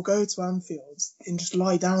teams will go to Anfield and just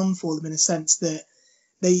lie down for them in a sense that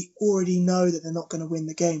they already know that they're not going to win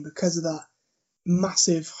the game because of that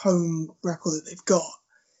massive home record that they've got.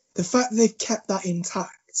 The fact that they've kept that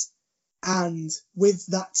intact, and with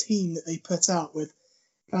that team that they put out with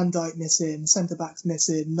Van Dijk missing, centre-backs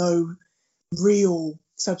missing, no real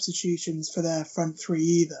substitutions for their front three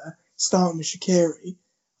either, starting with Shaqiri,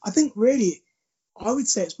 I think really, I would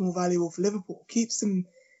say it's more valuable for Liverpool. Keeps them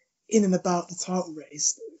in and about the title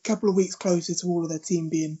race, a couple of weeks closer to all of their team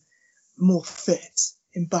being more fit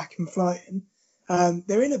and back and flying.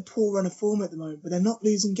 They're in a poor run of form at the moment, but they're not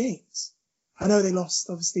losing games. I know they lost,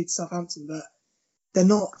 obviously, to Southampton, but they're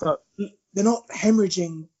not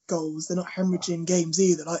hemorrhaging goals. They're not hemorrhaging games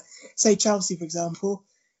either. Like, say Chelsea, for example,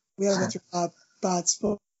 we had a bad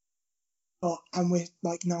spot, and we're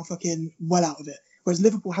like now fucking well out of it. Whereas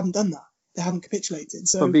Liverpool haven't done that. They haven't capitulated.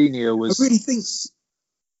 So Fabinho was. I really think.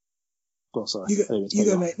 Oh, sorry. You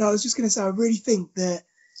go, mate. No, I was just going to say, I really think that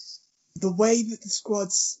the way that the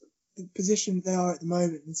squad's the position they are at the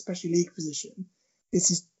moment, especially league position, this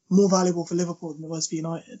is more valuable for Liverpool than it was for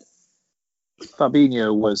United.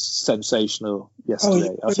 Fabinho was sensational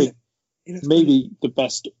yesterday. I think maybe the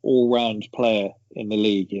best all-round player in the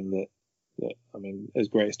league. In that, I mean, as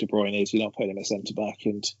great as De Bruyne is, you're not putting him at centre back,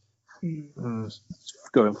 and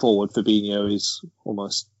going forward, Fabinho is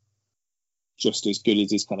almost just as good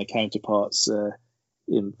as his kind of counterparts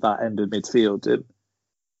in that end of midfield.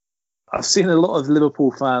 I've seen a lot of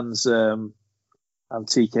Liverpool fans, and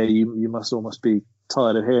TK, you must almost be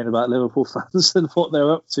tired of hearing about Liverpool fans and what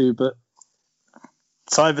they're up to, but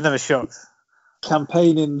tired but never shocked.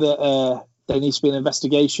 Campaigning that there needs to be an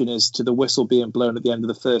investigation as to the whistle being blown at the end of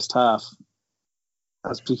the first half.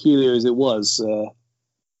 As peculiar as it was,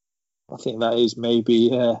 I think that is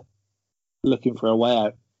maybe looking for a way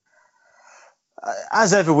out.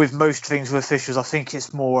 As ever with most things with officials, I think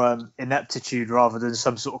it's more ineptitude rather than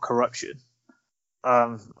some sort of corruption.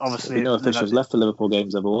 Obviously, no officials left for Liverpool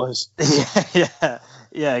games otherwise.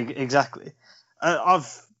 yeah, exactly.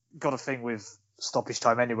 I've got a thing with stoppage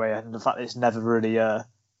time anyway, and the fact that it's never really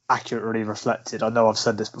accurately reflected. I know I've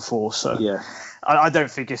said this before, so yeah, I don't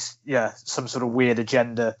think it's some sort of weird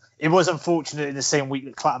agenda. It was unfortunate in the same week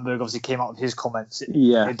that Clattenburg obviously came out with his comments.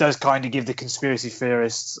 It does kind of give the conspiracy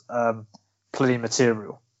theorists plenty of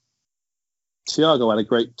material. Thiago had a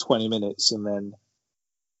great 20 minutes and then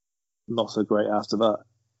not so great after that.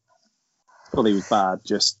 Well, he was bad,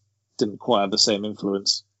 just didn't quite have the same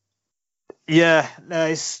influence. Yeah, no,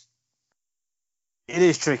 it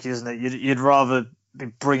is tricky, isn't it? You'd rather be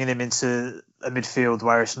bringing him into a midfield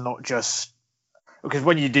where it's not just... Because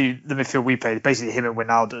when you do the midfield we played, basically him and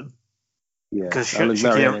Wijnaldum. Yeah, because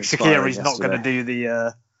Shaqiri's not going to do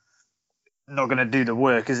the... not going to do the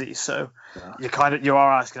work, is he? So you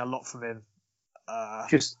are asking a lot from him.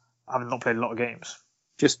 Just having not played a lot of games.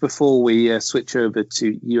 Just before we switch over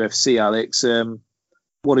to UFC, Alex,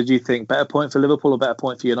 what did you think? Better point for Liverpool or better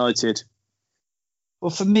point for United?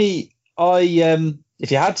 Well, for me,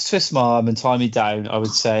 if you had to twist my arm and tie me down, I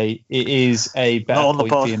would say it is a better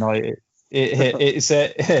point for United. It's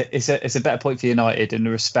a better point for United in the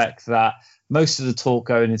respect that most of the talk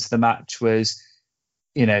going into the match was,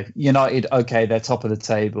 United, okay, they're top of the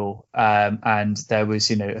table, and there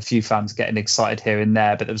was, a few fans getting excited here and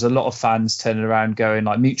there, but there was a lot of fans turning around going,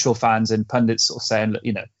 like mutual fans and pundits sort of saying,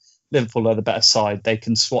 Liverpool are the better side. They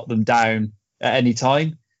can swat them down at any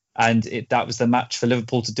time, and that was the match for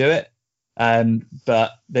Liverpool to do it.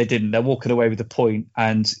 But they didn't. They're walking away with a point,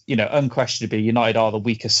 and unquestionably, United are the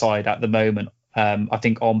weaker side at the moment. I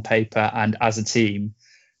think on paper and as a team.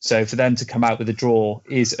 So for them to come out with a draw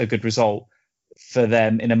is a good result for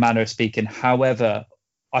them in a manner of speaking. However,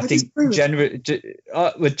 I think generally,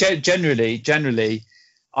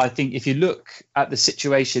 I think if you look at the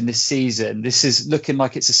situation this season, this is looking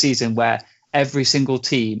like it's a season where every single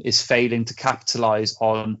team is failing to capitalise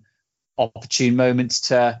on opportune moments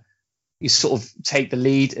to sort of take the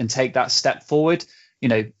lead and take that step forward.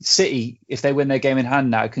 City, if they win their game in hand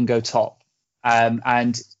now, can go top.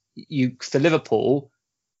 And for Liverpool,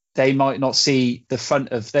 they might not see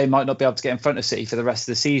they might not be able to get in front of City for the rest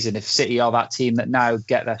of the season if City are that team that now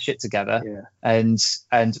get their shit together and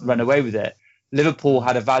run away with it. Liverpool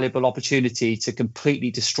had a valuable opportunity to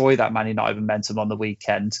completely destroy that Man United momentum on the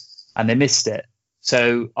weekend, and they missed it.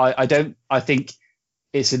 So I think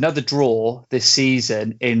it's another draw this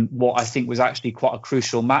season in what I think was actually quite a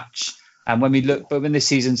crucial match. And when this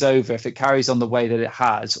season's over, if it carries on the way that it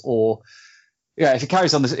has, if it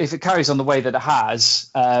carries on the way that it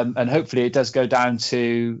has, and hopefully it does go down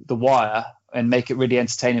to the wire and make it really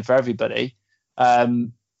entertaining for everybody,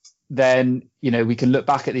 then we can look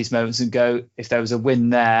back at these moments and go, if there was a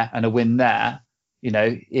win there and a win there,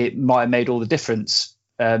 it might have made all the difference.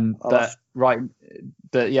 That's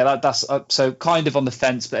so kind of on the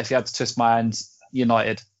fence. But if you had to twist my hand,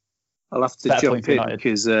 United. I'll have to jump in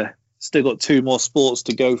because still got 2 more sports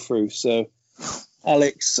to go through. So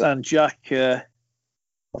Alex and Jack, I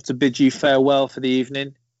have to bid you farewell for the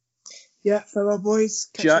evening. Yeah, farewell, boys.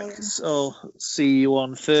 Jack, I'll see you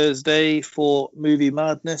on Thursday for Movie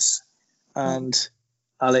Madness. And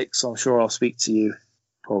Alex, I'm sure I'll speak to you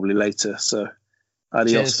probably later. So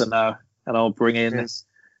adios for now. And I'll bring in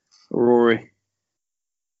Rory.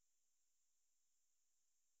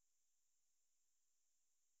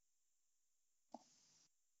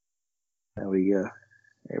 There we go.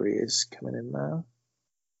 There he is, coming in now.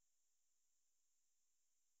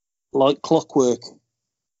 Like clockwork.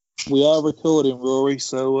 We are recording, Rory,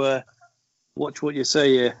 so watch what you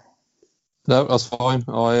say here. No, that's fine.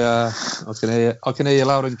 I can hear you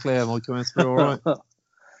loud and clear. Am I coming through all right?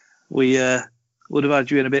 We would have had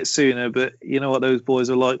you in a bit sooner, but you know what those boys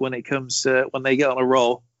are like when it comes when they get on a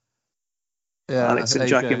roll. Yeah, Alex and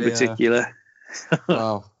Jack in particular.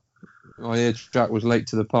 Wow. I hear Jack was late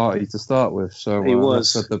to the party to start with, so he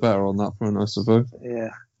was. Said the better on that front, I suppose.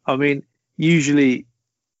 Yeah, I mean, usually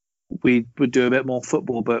we would do a bit more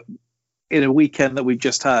football, but in a weekend that we've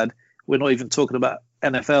just had, we're not even talking about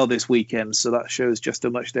NFL this weekend, so that shows just how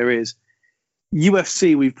much there is.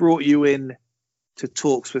 UFC, we've brought you in to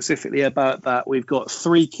talk specifically about that. We've got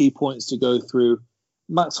 3 key points to go through.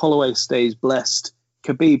 Max Holloway stays blessed,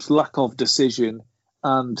 Khabib's lack of decision,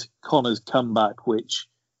 and Conor's comeback, which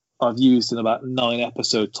I've used in about 9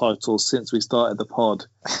 episode titles since we started the pod.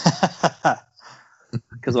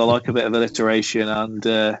 Because I like a bit of alliteration, and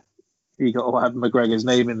you got to have McGregor's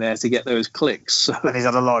name in there to get those clicks. So. And he's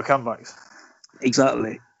had a lot of comebacks.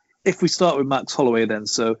 Exactly. If we start with Max Holloway then,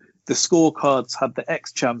 so the scorecards had the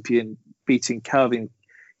ex-champion beating Calvin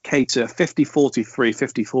Kattar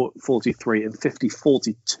 50-43, 50-43 and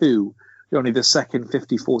 50-42. Only the second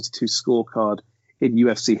 50-42 scorecard in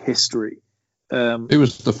UFC history. It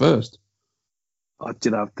was the first. I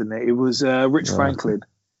did have the name. It was Rich Franklin.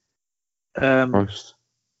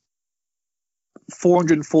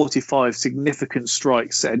 445 significant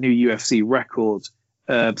strikes set a new UFC record,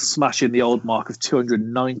 smashing the old mark of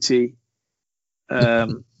 290.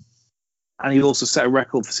 And he also set a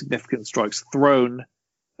record for significant strikes thrown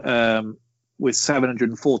with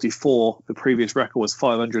 744. The previous record was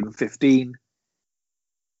 515.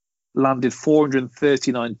 Landed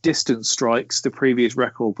 439 distance strikes. The previous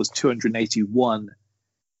record was 281.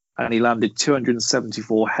 And he landed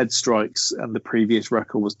 274 head strikes, and the previous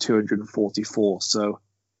record was 244. So,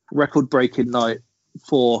 record-breaking night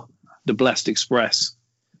for the Blessed Express.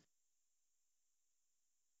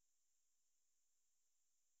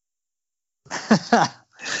 I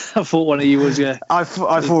thought one of you was, yeah. I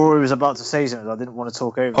thought he was about to say something. I didn't want to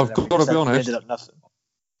talk over I've got to be honest. Ended up nothing.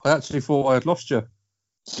 I actually thought I had lost you.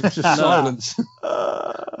 It was just silence.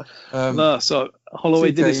 No, so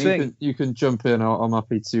Holloway did his thing. You can jump in. I'm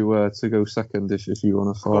happy to go second if you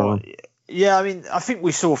want to follow. Yeah, I mean, I think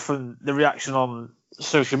we saw from the reaction on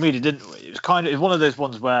social media, didn't we? It was one of those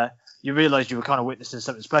ones where you realised you were kind of witnessing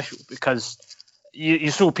something special because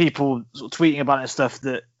you saw people sort of tweeting about it and stuff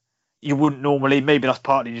that you wouldn't normally. Maybe that's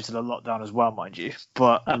partly due to the lockdown as well, mind you.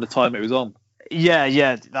 But and the time it was on.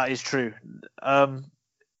 Yeah, that is true.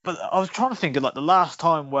 But I was trying to think of like the last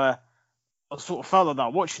time where I sort of felt like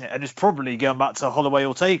that watching it, and it's probably going back to Holloway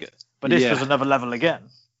Ortega. But this was another level again.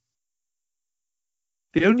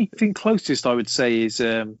 The only thing closest I would say is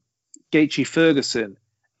Gaethje Ferguson,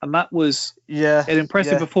 and that was an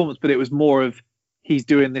impressive performance, but it was more of he's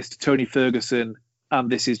doing this to Tony Ferguson, and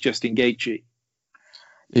this is Justin Gaethje.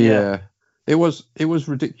 Yeah, it was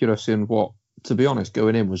ridiculous in what, to be honest,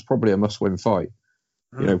 going in was probably a must-win fight.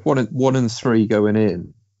 You know, 1-3 going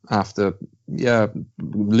in after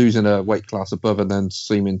losing a weight class above and then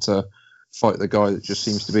seeming to fight the guy that just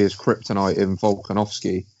seems to be his kryptonite in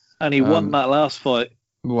Volkanovski. And he won that last fight.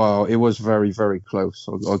 Well, it was very, very close.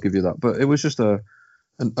 I'll give you that. But it was just a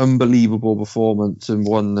an unbelievable performance and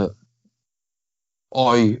one that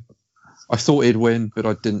I thought he'd win, but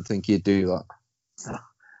I didn't think he'd do that.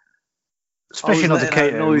 Especially not the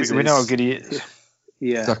Cater. We know how good he is.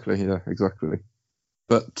 Yeah. Exactly.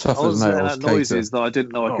 But tough I was as nails. noises that I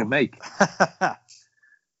didn't know I could make.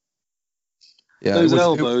 Yeah, those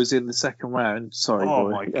elbows in the second round. Sorry, oh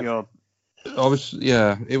boy. My god.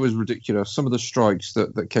 It was ridiculous. Some of the strikes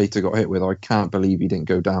that Cater got hit with, I can't believe he didn't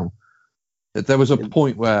go down. There was a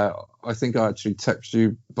point where I think I actually texted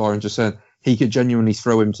you, Byron, just saying he could genuinely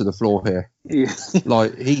throw him to the floor here. Yeah.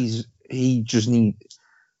 Like he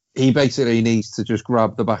basically needs to just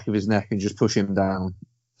grab the back of his neck and just push him down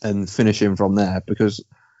and finish him from there, because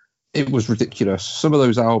it was ridiculous. Some of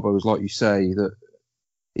those elbows, like you say, that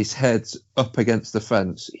his head's up against the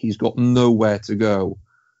fence, he's got nowhere to go,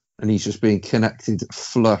 and he's just being connected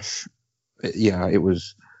flush. It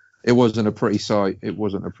wasn't a pretty sight. It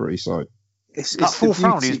wasn't a pretty sight. That fourth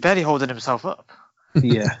round, he was barely holding himself up.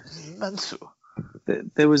 Yeah. Mental.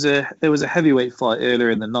 There was a heavyweight fight earlier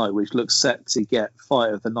in the night which looked set to get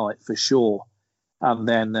fight of the night for sure, and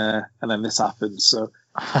then this happened. So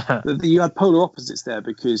you had polar opposites there,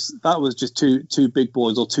 because that was just two big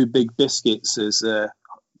boys, or two big biscuits, as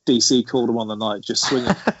DC called them on the night, just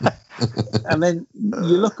swinging. And then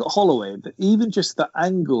you look at Holloway, but even just the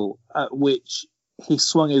angle at which he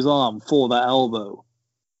swung his arm for that elbow,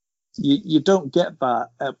 you don't get that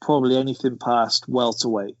at probably anything past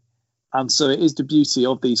welterweight. And so it is the beauty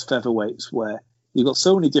of these featherweights, where you've got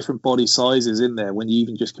so many different body sizes in there when you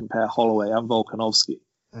even just compare Holloway and Volkanovski.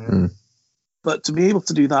 Mm. But to be able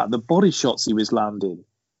to do that, the body shots he was landing,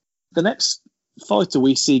 the next fighter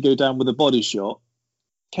we see go down with a body shot,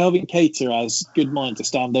 Calvin Cater has good mind to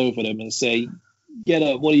stand over them and say, "Get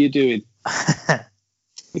up, what are you doing?"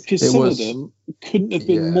 Because some of them couldn't have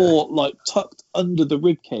been more like tucked under the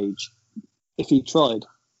rib cage if he tried.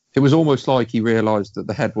 It was almost like he realised that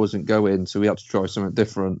the head wasn't going, so he had to try something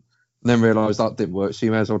different, and then realised that didn't work, so he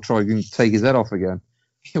may as well try and take his head off again.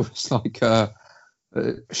 It was like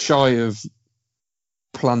shy of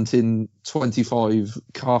planting 25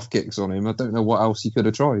 calf kicks on him. I don't know what else he could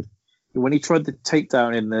have tried. When he tried the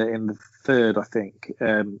takedown in the third, I think,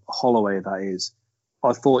 Holloway, that is,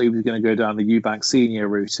 I thought he was going to go down the Eubank Senior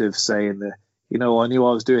route of saying that, I knew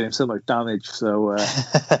I was doing him so much damage, so...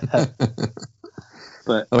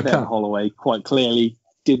 But then Holloway quite clearly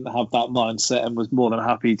didn't have that mindset and was more than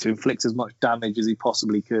happy to inflict as much damage as he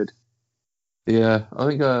possibly could. Yeah, I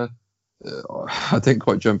think I didn't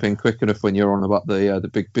quite jump in quick enough when you're on about the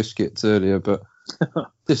big biscuits earlier, but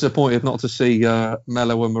disappointed not to see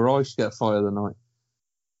Mello and Moraes get fight of the night.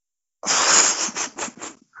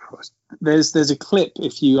 There's a clip,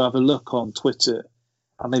 if you have a look on Twitter,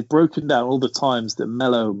 and they've broken down all the times that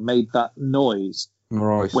Mello made that noise.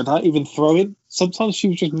 Moraes. Without even throwing. Sometimes she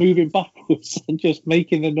was just moving backwards and just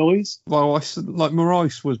making the noise. Well,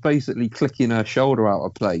 Moraes was basically clicking her shoulder out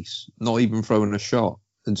of place, not even throwing a shot,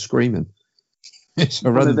 and screaming. It's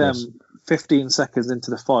horrendous. One of them 15 seconds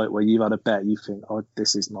into the fight where you've had a bet, you think, "Oh,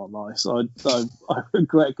 this is not nice. I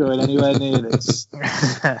regret going anywhere near this."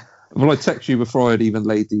 Well, I text you before I'd even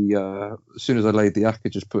laid as soon as I laid the acca,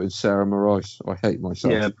 just put in Sarah Moraes. I hate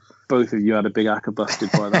myself. Yeah, both of you had a big acca busted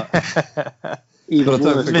by that. Even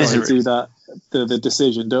worse, guys do that, the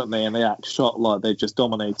decision, don't they? And they act shot like they've just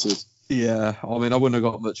dominated. Yeah, I mean, I wouldn't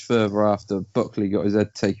have got much further after Buckley got his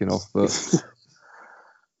head taken off, but...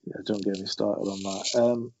 Yeah, don't get me started on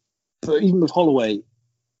that. But even with Holloway,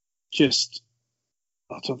 I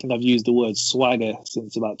don't think I've used the word swagger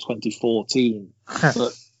since about 2014.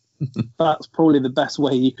 But that's probably the best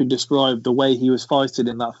way you could describe the way he was fighting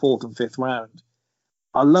in that fourth and fifth round.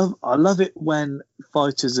 I love it when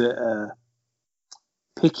fighters are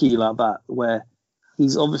picky like that, where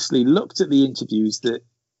he's obviously looked at the interviews that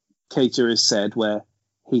Cater has said, where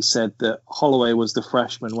he said that Holloway was the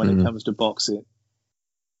freshman when it comes to boxing.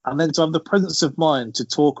 And then to have the presence of mind to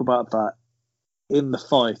talk about that in the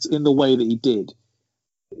fight, in the way that he did.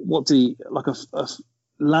 What did he,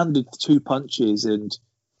 landed 2 punches and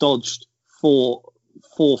dodged 4,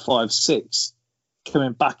 5, 6,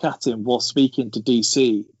 coming back at him while speaking to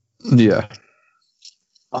DC. Yeah.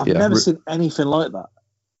 I've never seen anything like that.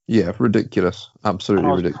 Yeah, ridiculous. Absolutely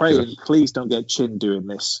ridiculous. Praying, please don't get Chin doing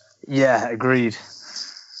this. Yeah, agreed.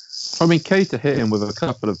 I mean, Cater hit him with a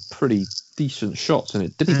couple of pretty decent shots, and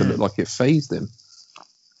it didn't even look like it phased him.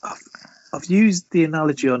 I've used the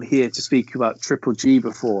analogy on here to speak about Triple G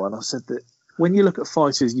before, and I've said that when you look at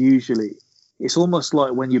fighters, usually it's almost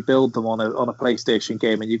like when you build them on a PlayStation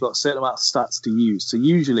game and you've got a certain amount of stats to use. So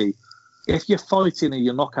usually, if you're fighting and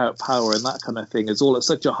your knockout power and that kind of thing is all at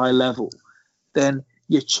such a high level, then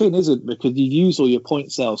your chin isn't, because you've used all your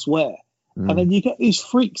points elsewhere. And then you get these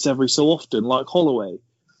freaks every so often, like Holloway,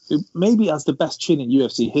 who maybe has the best chin in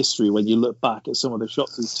UFC history when you look back at some of the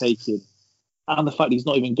shots he's taken and the fact he's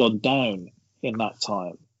not even gone down in that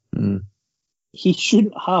time. He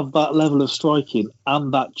shouldn't have that level of striking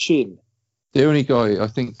and that chin. The only guy I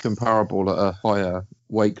think comparable at a higher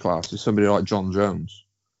weight class is somebody like John Jones,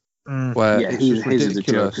 where it's just ridiculous a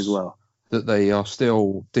joke as well. That they are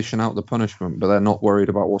still dishing out the punishment, but they're not worried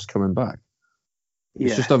about what's coming back.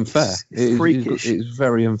 It's just unfair. It's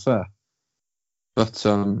very unfair. But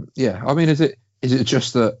I mean, is it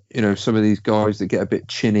just that, you know, some of these guys that get a bit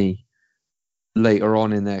chinny later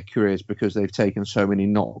on in their careers because they've taken so many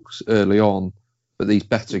knocks early on, but these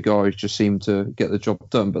better guys just seem to get the job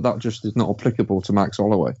done? But that just is not applicable to Max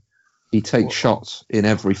Holloway. He takes shots in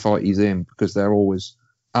every fight he's in because they're always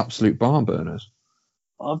absolute barn burners.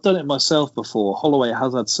 I've done it myself before. Holloway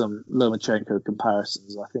has had some Lomachenko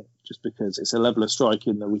comparisons, I think, just because it's a level of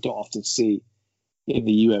striking that we don't often see in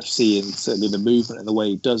the UFC, and certainly the movement and the way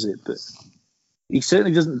he does it. But he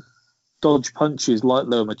certainly doesn't dodge punches like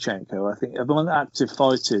Lomachenko. I think among active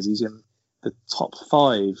fighters, he's in the top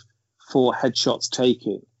 5 for headshots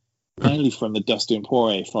taken, mainly from the Dustin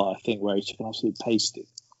Poirier fight, I think, where he took an absolute pasting.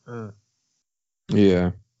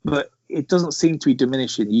 Yeah. But it doesn't seem to be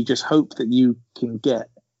diminishing. You just hope that you can get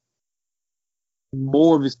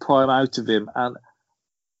more of his prime out of him, and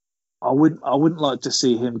I wouldn't like to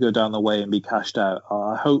see him go down the way and be cashed out.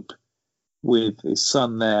 I hope with his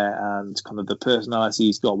son there and kind of the personality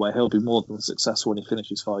he's got, where he'll be more than successful when he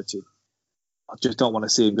finishes fighting. I just don't want to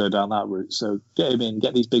see him go down that route. So get him in,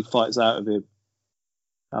 get these big fights out of him,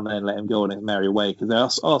 and then let him go on his merry way, because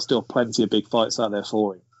there are still plenty of big fights out there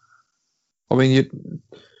for him. I mean,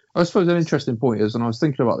 I suppose an interesting point is, and I was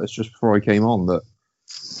thinking about this just before I came on, that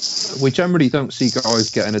we generally don't see guys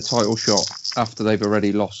getting a title shot after they've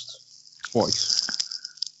already lost twice.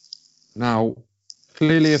 Now,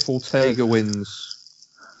 clearly if Ortega wins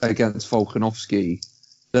against Volkanovski,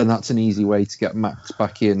 then that's an easy way to get Max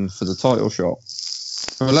back in for the title shot.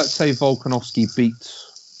 But let's say Volkanovski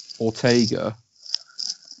beats Ortega.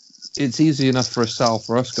 It's easy enough for a sell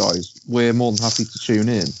for us guys. We're more than happy to tune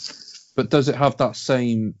in. But does it have that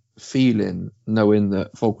same feeling knowing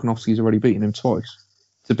that Volkanovski's already beaten him twice?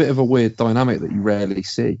 It's a bit of a weird dynamic that you rarely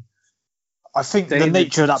see. I think the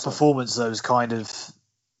nature of that performance, though, is kind of...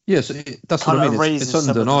 Yes, that's what I mean. It's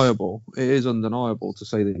undeniable. It is undeniable to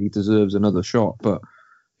say that he deserves another shot, but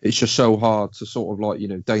it's just so hard to sort of like, you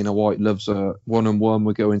know, Dana White loves a one-on-one,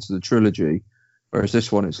 we go into the trilogy, whereas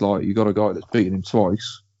this one, it's like, you got a guy that's beaten him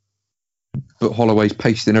twice, but Holloway's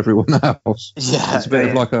pasting everyone else. Yeah. It's a bit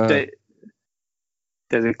of like a...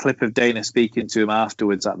 There's a clip of Dana speaking to him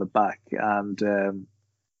afterwards at the back, and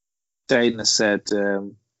Dana said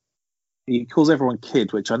he calls everyone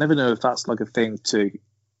kid, which I never know if that's like a thing to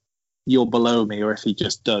you're below me or if he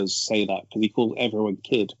just does say that, because he calls everyone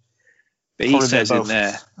kid. But he says in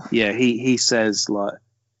there, he says, like,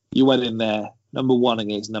 you went in there number 1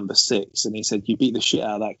 against number 6, and he said you beat the shit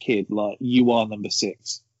out of that kid like you are number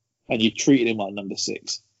 6, and you treated him like number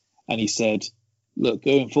 6. And he said, look,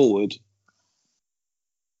 going forward,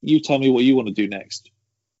 you tell me what you want to do next,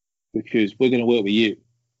 because we're going to work with you.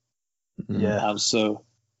 Yeah. And so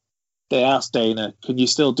they asked Dana, can you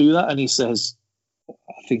still do that? And he says,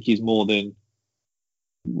 I think he's more than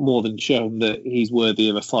shown that he's worthy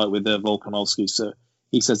of a fight with Volkanovski. So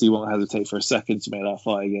he says he won't hesitate for a second to make that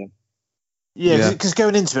fight again. Yeah, because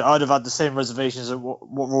going into it, I'd have had the same reservations as what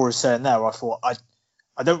Rory's saying there. I thought,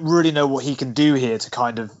 I don't really know what he can do here to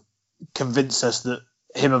kind of convince us that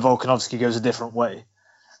him and Volkanovski goes a different way.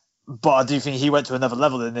 But I do think he went to another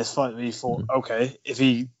level in this fight where he thought, okay, if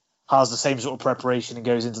he has the same sort of preparation and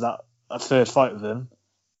goes into a third fight with him,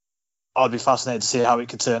 I'd be fascinated to see how it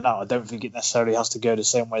could turn out. I don't think it necessarily has to go the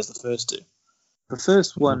same way as the first two. The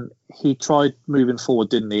first one, he tried moving forward,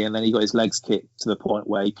 didn't he? And then he got his legs kicked to the point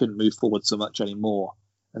where he couldn't move forward so much anymore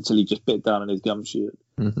until he just bit down on his gumshoe.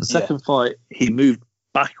 The second fight, he moved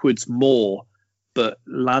backwards more, but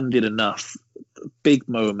landed enough big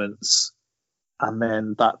moments, and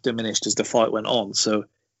then that diminished as the fight went on. So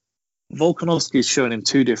Volkanovski's shown him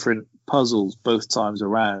 2 different puzzles both times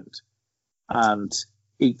around, and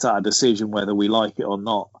eked out a decision whether we like it or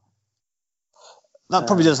not. That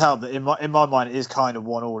probably does help. That in my mind, it is kind of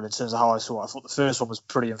 1-1 in terms of how I saw it. I thought the first one was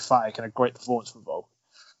pretty emphatic and a great performance from Volk.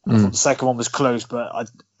 I thought the second one was close, but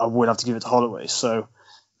I would have to give it to Holloway. So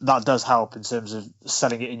that does help in terms of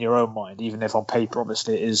selling it in your own mind, even if on paper,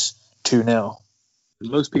 obviously, it is 2-0.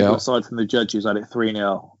 Most people, aside from the judges, had it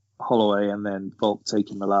 3-0. Holloway and then Volk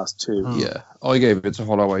taking the last two. Yeah, I gave it to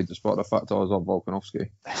Holloway despite the fact I was on Volkanovski.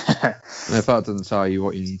 And if that doesn't tell you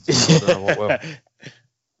what you need to know, I don't know what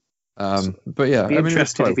will. But yeah, It'd be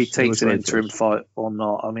interesting if he close. It was takes an very interim close. fight or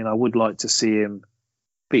not. I mean, I would like to see him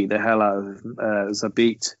beat the hell out of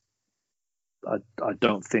Zabit. I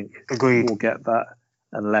don't think we'll get that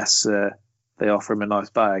unless they offer him a nice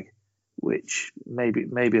bag, which maybe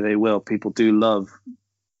they will. People do love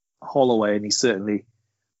Holloway, and he's certainly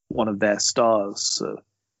one of their stars. So.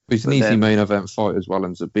 He's an easy main event fight as well,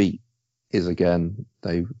 and Zabit is, again,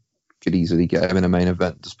 they could easily get him in a main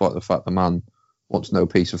event despite the fact the man wants no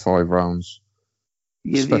piece of 5 rounds.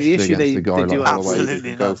 Yeah, especially the issue against they a guy do like Holloway who absolutely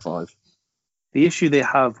can go not. 5. The issue they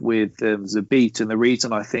have with Zabit, and the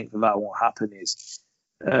reason I think that won't happen is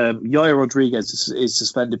Yair Rodriguez is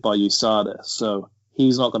suspended by USADA, so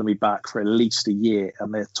he's not going to be back for at least a year,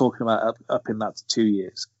 and they're talking about upping that to 2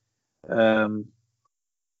 years.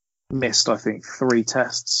 Missed, I think, 3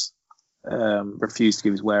 tests, refused to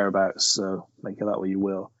give his whereabouts, so make of that what you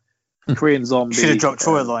will. Korean Zombie... Should have dropped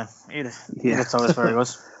Troy line. He'd have told us where he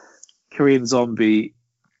was. Korean Zombie,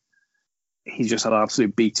 he just had an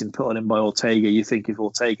absolute beating put on him by Ortega. You think if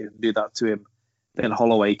Ortega can do that to him, then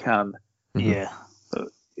Holloway can. Yeah. But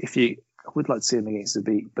I would like to see him against the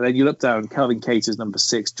beat. But then you look down, Calvin Kattar's number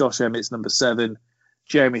 6, Josh Emmett's number 7,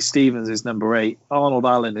 Jeremy Stevens is number 8, Arnold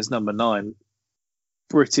Allen is number 9.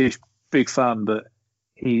 British, big fan, but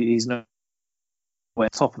he's nowhere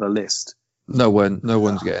top of the list. No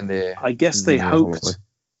one's getting there. I guess they hoped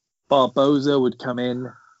Barboza would come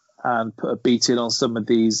in and put a beating on some of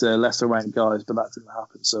these lesser ranked guys, but that didn't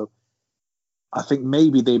happen. So I think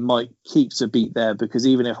maybe they might keep Zabit there, because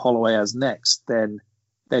even if Holloway has next, then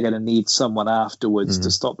they're going to need someone afterwards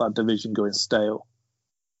to stop that division going stale.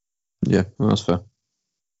 Yeah, that's fair.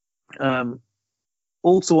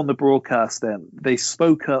 Also on the broadcast, then, they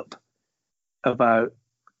spoke up about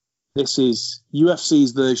this is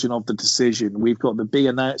UFC's version of the decision. We've got the big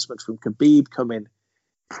announcement from Khabib coming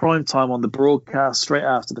prime time on the broadcast straight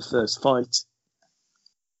after the first fight.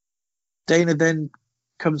 Dana then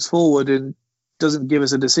comes forward and doesn't give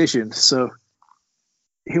us a decision. So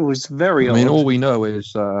it was very odd. I mean, all we know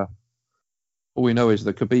is that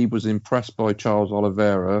Khabib was impressed by Charles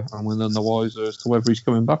Oliveira, and we're none the wiser as to whether he's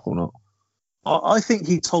coming back or not. I think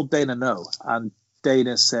he told Dana no, and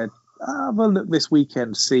Dana said, have a look this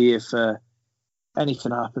weekend, see if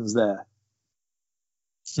anything happens there.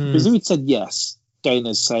 Because if he'd said yes,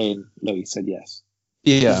 Dana's saying, no, he said yes.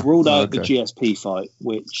 Yeah. He's ruled out the GSP fight,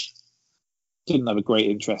 which didn't have a great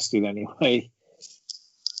interest in anyway.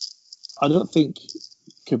 I don't think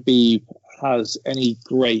Khabib has any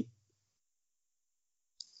great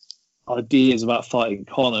ideas about fighting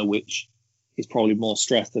Conor, which is probably more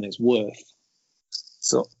stress than it's worth.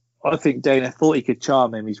 So I think Dana thought he could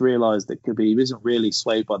charm him. He's realised that Khabib isn't really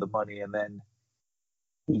swayed by the money, and then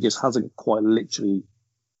he just hasn't quite literally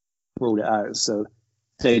ruled it out. So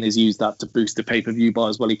Dana's used that to boost the pay-per-view buy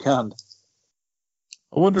as well he can.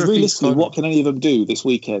 I wonder if realistically, what can any of them do this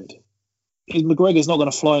weekend? McGregor's not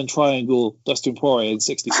going to fly and triangle Dustin Poirier in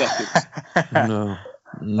 60 seconds No.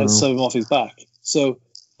 and sew him off his back. So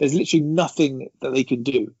there's literally nothing that they can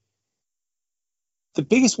do. The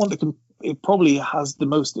biggest one that it probably has the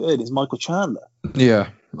most to earn is Michael Chandler. Yeah,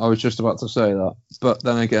 I was just about to say that. But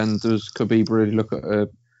then again, does Khabib really look at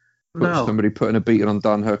somebody putting a beating on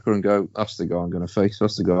Dan Hooker and go, that's the guy I'm going to face,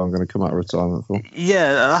 that's the guy I'm going to come out of retirement for?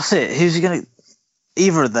 Yeah, that's it. Who's he going to...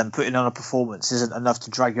 Either of them putting on a performance isn't enough to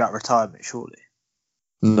drag you out of retirement, surely.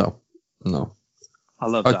 No. I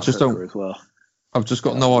love Dan Hooker as well. I've just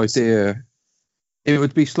got no idea. It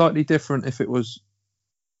would be slightly different if it was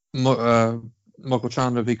Michael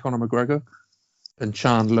Chandler v Conor McGregor, and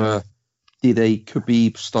Chandler did a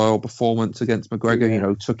Khabib-style performance against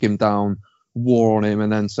McGregor, took him down, wore on him,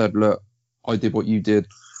 and then said, look, I did what you did,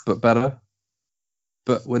 but better.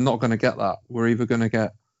 But we're not going to get that. We're either going to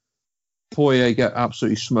get Poirier get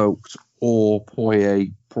absolutely smoked, or Poirier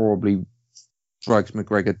probably drags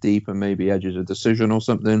McGregor deep and maybe edges a decision or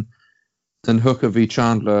something. Then Hooker v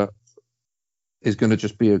Chandler is going to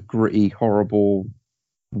just be a gritty, horrible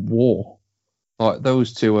war. Like,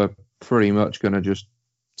 those two are pretty much going to just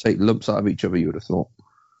take lumps out of each other, you would have thought.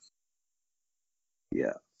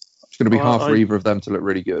 Yeah. It's going to be hard for either of them to look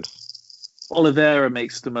really good. Oliveira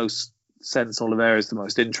makes the most sense. Oliveira is the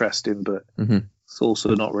most interesting, but it's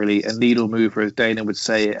also not really a needle mover, as Dana would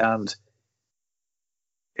say. And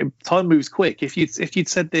time moves quick. If you'd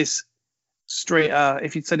said this straight,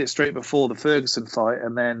 if you'd said it straight before the Ferguson fight,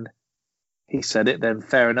 and then he said it, then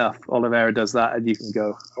fair enough. Oliveira does that, and you can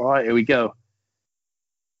go, all right, here we go.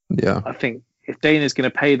 Yeah. I think if Dana's going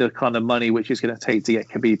to pay the kind of money which it's going to take to get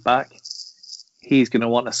Khabib back, he's going to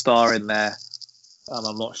want a star in there. And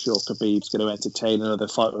I'm not sure Khabib's going to entertain another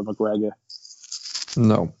fight with McGregor.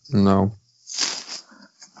 No.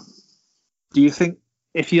 Do you think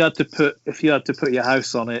if you had to put your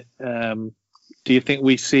house on it, do you think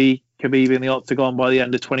we see Khabib in the octagon by the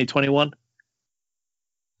end of 2021?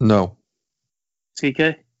 No.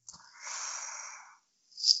 TK?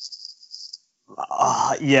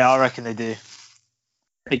 Yeah, I reckon they do.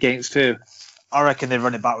 Against who? I reckon they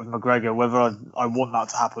run it back with McGregor. Whether I want that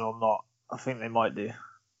to happen or not, I think they might do.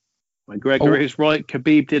 McGregor is right.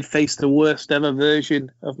 Khabib did face the worst ever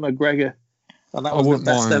version of McGregor, and that was the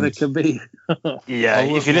best ever Khabib. Yeah,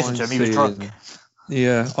 if you listen to him, he was drunk.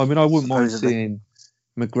 Yeah, I mean, I wouldn't mind seeing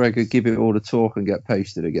McGregor give it all the talk and get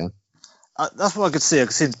pasted again. That's what I could see. I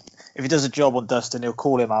could see if he does a job on Dustin, he'll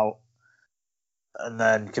call him out, and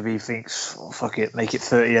then Khabib thinks, oh, "Fuck it, make it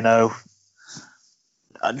 30-0."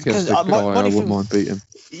 Because I wouldn't mind beating him.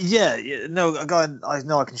 Yeah, no, a guy I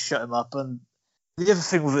know I can shut him up. And the other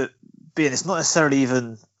thing with it being, it's not necessarily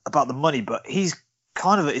even about the money, but he's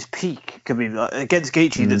kind of at his peak. Khabib, like, against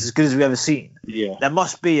Gaethje, that's as good as we've ever seen. Yeah, there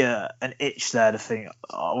must be an itch there to think,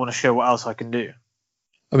 I want to show what else I can do.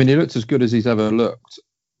 I mean, he looked as good as he's ever looked,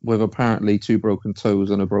 with apparently 2 broken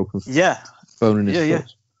toes and a broken bone in his foot. Yeah.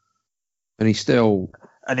 And he still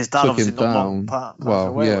and his dad took obviously him down. Exactly.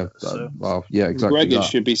 McGregor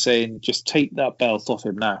should be saying, just take that belt off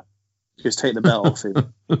him now. Just take the belt off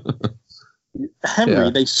him.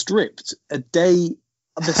 Henry, they stripped a day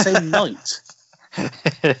of the same night.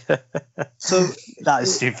 So that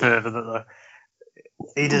is superb, isn't it, though?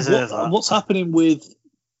 He deserves that. What's happening with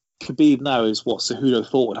Khabib now is what Cejudo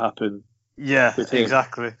thought would happen. Yeah, with him.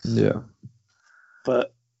 Exactly. Yeah.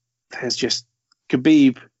 But there's just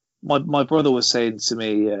Khabib. My brother was saying to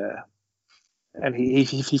me, and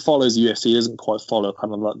he follows the UFC, he doesn't quite follow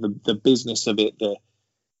kind of like the business of it.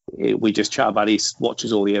 We just chat about. He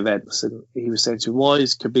watches all the events, and he was saying to me, why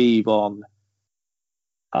is Khabib on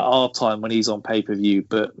at our time when he's on pay-per-view,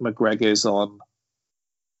 but McGregor's on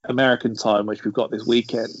American time, which we've got this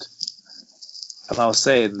weekend? And I was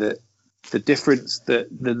saying that the difference, that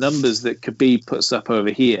the numbers that Khabib puts up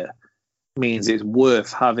over here means it's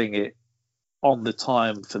worth having it on the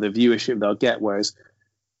time for the viewership they'll get, whereas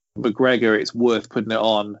McGregor, it's worth putting it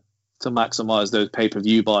on to maximise those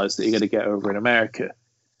pay-per-view buys that you're going to get over in America.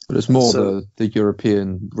 But it's more the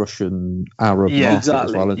European, Russian, Arab market as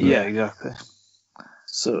well, isn't it? Yeah, exactly.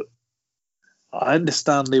 So I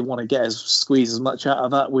understand they want to squeeze as much out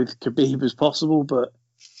of that with Khabib as possible, but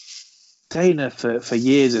Dana for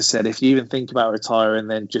years has said, if you even think about retiring,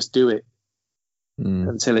 then just do it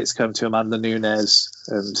until it's come to Amanda Nunes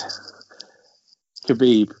and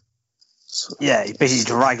Khabib. Yeah, he's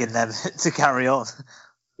basically dragging them to carry on.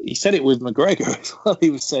 He said it with McGregor as well. He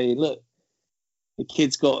was saying, look, the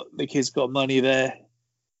kid's got money there.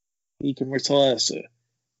 He can retire. So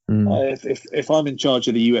if I'm in charge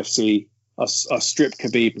of the UFC, I strip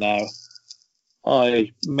Khabib now.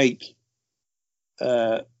 I make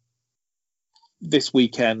this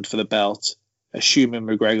weekend for the belt, assuming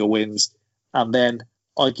McGregor wins, and then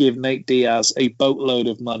I give Nate Diaz a boatload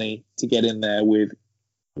of money to get in there with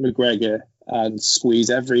McGregor and squeeze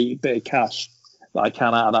every bit of cash that I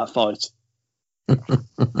can out of that fight.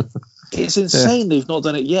 It's insane they've not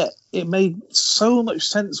done it yet. It made so much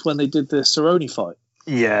sense when they did the Cerrone fight.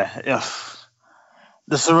 Yeah.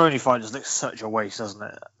 The Cerrone fight just looks such a waste, doesn't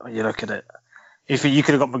it? When you look at it. If you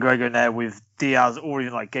could have got McGregor in there with Diaz or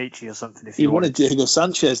even like Gaethje or something. If you wanted Diego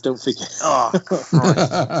Sanchez, don't forget. Oh, Christ.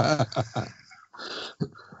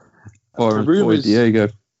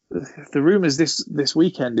 The rumours this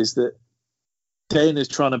weekend is that Dana's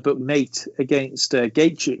trying to book Nate against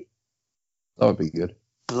Gaethje. That would be good.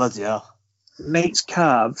 Bloody hell. Nate's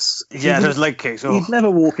calves. Yeah, those leg kicks. He'd never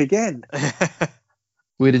walk again.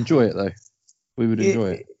 We'd enjoy it though. We would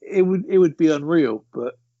enjoy it. It would be unreal,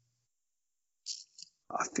 but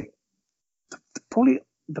I think probably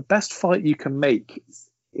the best fight you can make,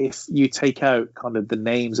 if you take out kind of the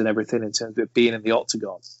names and everything in terms of it being in the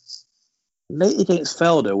octagon, Nate against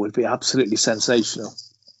Felder would be absolutely sensational.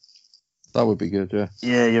 That would be good, yeah.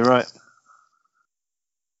 Yeah, you're right.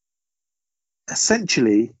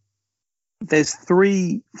 Essentially, there's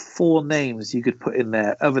 3-4 names you could put in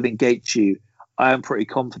there other than Gaethje. I am pretty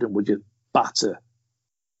confident would just batter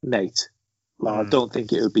Nate. I don't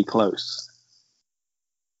think it would be close.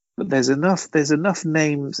 But there's enough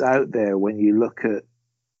names out there when you look at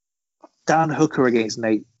Dan Hooker against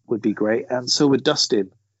Nate would be great, and so would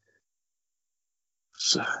Dustin.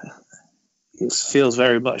 So it feels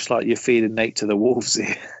very much like you're feeding Nate to the wolves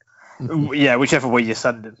here. Yeah, whichever way you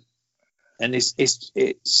send him. And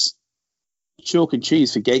it's chalk and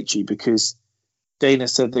cheese for Gaethje because Dana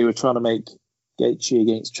said they were trying to make Gaethje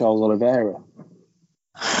against Charles Oliveira.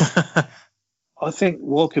 I think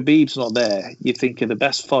while Khabib's not there, you think of the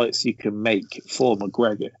best fights you can make for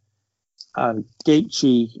McGregor. And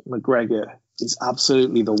Gaethje-McGregor is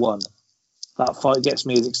absolutely the one. That fight gets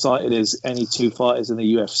me as excited as any two fighters in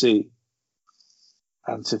the UFC.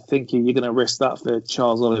 And to think you're going to risk that for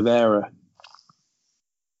Charles Oliveira,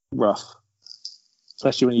 rough.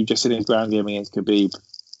 Especially when you've just seen his ground game against Khabib.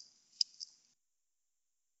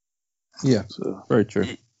 Yeah, very true.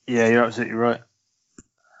 Yeah, you're absolutely right.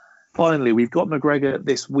 Finally, we've got McGregor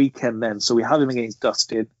this weekend then, so we have him against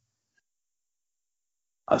Dustin.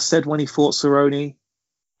 I said when he fought Cerrone,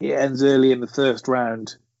 it ends early in the first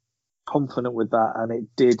round. Confident with that, and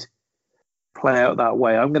it did play out that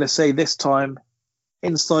way. I'm going to say this time,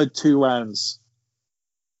 inside 2 rounds,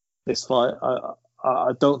 this fight.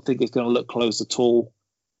 I don't think it's going to look close at all.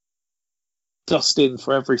 Dustin,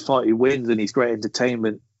 for every fight he wins, and he's great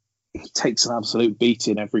entertainment, he takes an absolute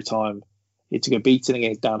beating every time. He took a beating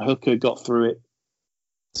against Dan Hooker, got through it.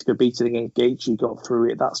 He took a beating against Gaethje, got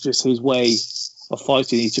through it. That's just his way of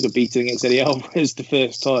fighting. He took a beating against Eddie Alvarez the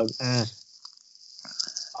first time.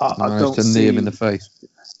 I don't see him in the face.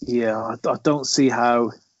 Yeah, I don't see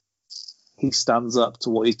how he stands up to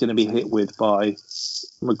what he's going to be hit with by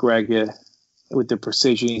McGregor with the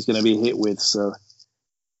precision he's going to be hit with. So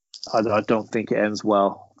I don't think it ends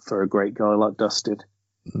well for a great guy like Dustin.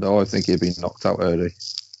 No, I think he'd be knocked out early.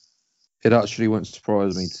 It actually wouldn't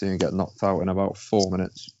surprise me to see him get knocked out in about 4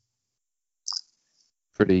 minutes.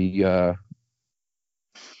 Pretty, to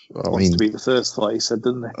be the first fight, he said,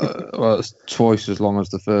 didn't he? Well, it's twice as long as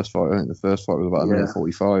the first fight. I think the first fight was about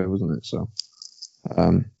 145, wasn't it? So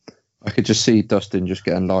I could just see Dustin just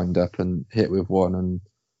getting lined up and hit with one. And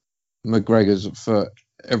McGregor's, for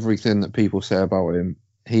everything that people say about him,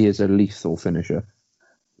 he is a lethal finisher.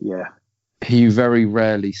 Yeah. You very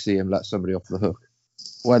rarely see him let somebody off the hook.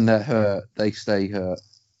 When they're hurt, they stay hurt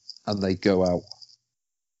and they go out.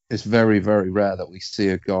 It's very, very rare that we see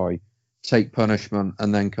a guy take punishment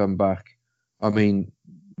and then come back. I mean,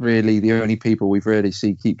 really, the only people we've really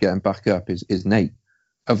seen keep getting back up is Nate.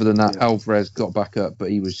 Other than that, Alvarez got back up,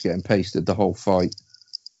 but he was getting pasted the whole fight.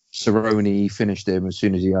 Cerrone finished him as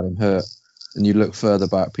soon as he had him hurt. And you look further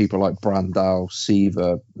back, people like Brandao,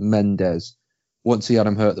 Seaver, Mendez. Once he had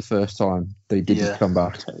him hurt the first time, they didn't come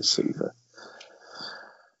back. Seaver.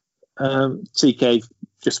 TK,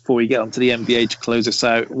 just before we get onto the NBA to close us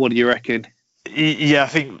out, what do you reckon? Yeah, I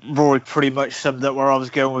think Rory pretty much summed up where I was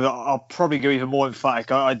going with it. I'll probably go even more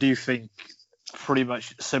emphatic. I do think pretty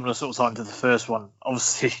much similar sort of time to the first one.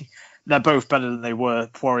 Obviously, they're both better than they were.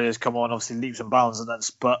 Poirier's come on, obviously leaps and bounds and that's,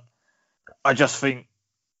 but I just think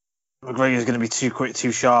McGregor's going to be too quick,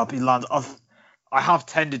 too sharp. He lands. I have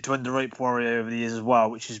tended to underrate Poirier over the years as well,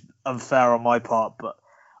 which is unfair on my part, but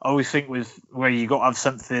I always think with where you got to have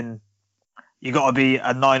something, you got to be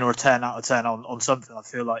a 9 or a 10 out of 10 on something. I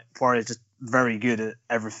feel like Poirier's just very good at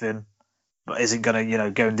everything, but isn't going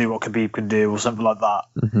to, go and do what Khabib can do or something like that.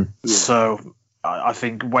 Mm-hmm. Yeah. So I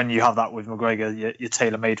think when you have that with McGregor, you're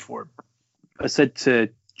tailor-made for him. I said to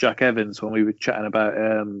Jack Evans when we were chatting about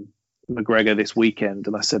McGregor this weekend,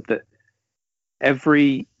 and I said that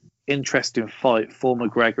every interesting fight for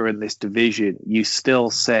McGregor in this division, you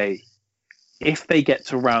still say, if they get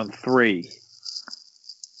to round 3,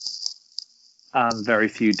 and very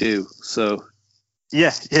few do. So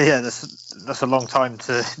yeah. That's a long time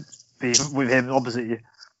to be with him opposite you.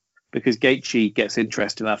 Because Gaethje gets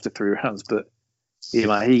interesting after 3 rounds, but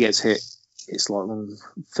he gets hit. It's like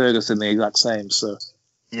Ferguson the exact same. So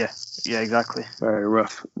yeah, exactly. Very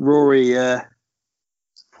rough. Rory,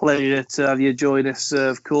 pleasure to have you join us.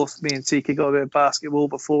 Of course, me and Tika got a bit of basketball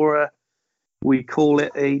before we call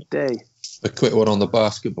it a day. A quick one on the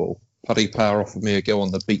basketball. Paddy Power offered me a go on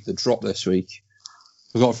the beat the drop this week.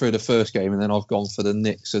 I got through the first game and then I've gone for the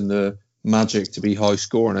Knicks and the Magic to be high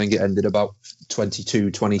scoring. I think it ended about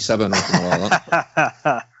 22-27 or something like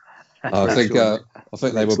that. I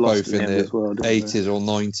think they were both in the 80s or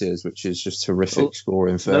 90s, which is just horrific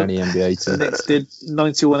scoring for any NBA team. The Knicks did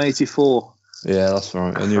 91-84. Yeah, that's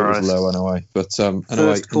right. I knew it was low anyway. But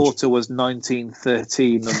first quarter was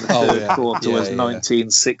 1913 and the third quarter was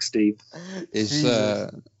 1916.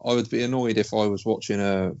 I would be annoyed if I was watching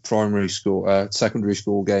a secondary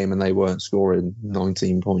school game and they weren't scoring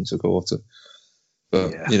 19 points a quarter.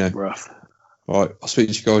 But rough. All right, I'll speak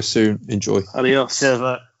to you guys soon. Enjoy. Adios. Cheers,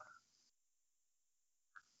 mate.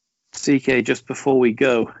 CK, just before we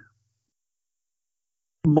go,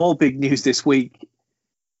 more big news this week.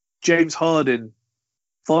 James Harden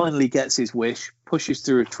finally gets his wish, pushes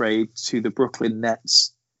through a trade to the Brooklyn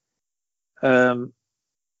Nets. Probably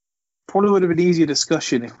would have been an easier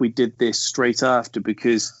discussion if we did this straight after,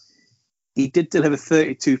 because he did deliver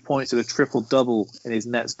 32 points and a triple-double in his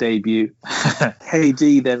Nets debut.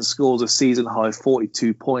 KD then scores a season-high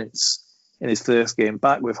 42 points in his first game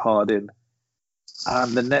back with Harden.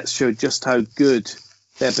 And the Nets showed just how good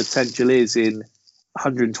their potential is in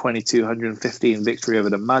 122-115 victory over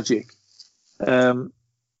the Magic.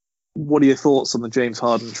 What are your thoughts on the James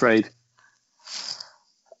Harden trade?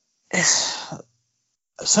 It's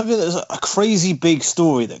something that's a crazy big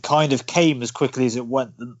story that kind of came as quickly as it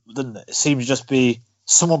went, didn't it? It seems to just be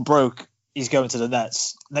someone broke, he's going to the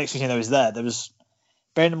Nets. Next thing you know, he's there.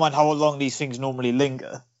 Bearing in mind how long these things normally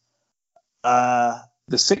linger.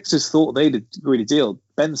 The Sixers thought they'd agreed a deal.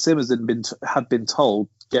 Ben Simmons had been told,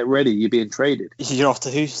 get ready, you're being traded. You're off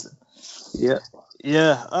to Houston. Yeah.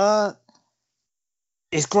 Yeah.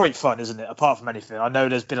 It's great fun, isn't it? Apart from anything. I know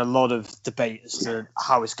there's been a lot of debate as to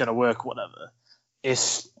how it's going to work or whatever.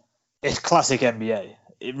 It's classic NBA.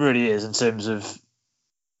 It really is, in terms of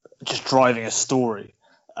just driving a story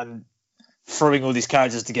and throwing all these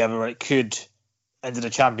characters together. It could end in a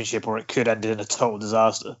championship or it could end in a total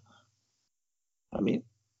disaster. I mean,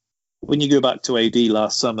 when you go back to AD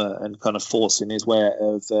last summer and kind of forcing his way out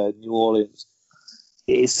of New Orleans,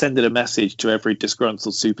 it is sending a message to every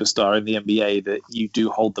disgruntled superstar in the NBA that you do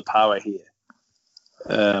hold the power here.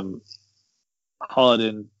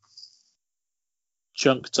 Harden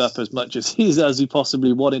chunked up as much as he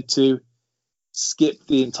possibly wanted to, skipped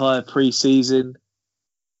the entire preseason.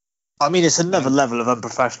 I mean, it's another level of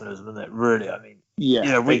unprofessionalism, isn't it? Really, I mean,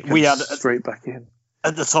 yeah, we had straight back in.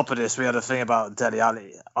 At the top of this, we had a thing about Dele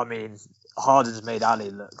Alli. I mean, Harden's made Ali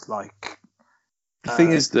look like the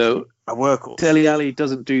thing is, though, a workhorse. Dele Alli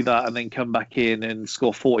doesn't do that and then come back in and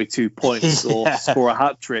score 42 points or score a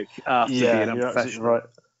hat trick after being unprofessional. Right.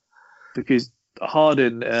 Because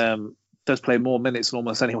Harden does play more minutes than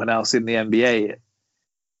almost anyone else in the NBA.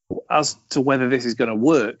 As to whether this is going to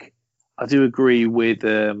work, I do agree with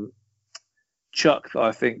Chuck that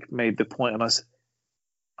I think made the point. And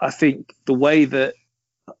I think the way that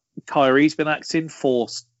Kyrie's been acting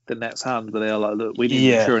forced the Nets' hand, where they are like, look, we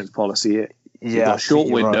need an insurance policy here. We've got a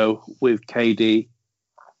short window with KD,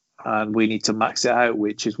 and we need to max it out,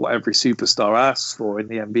 which is what every superstar asks for in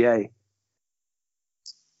the NBA.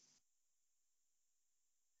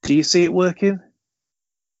 Do you see it working?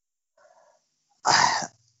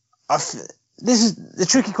 This is the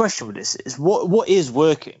tricky question with this. Is what is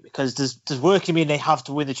working? Because does working mean they have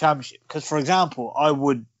to win the championship? Because, for example, I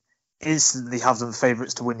would instantly have them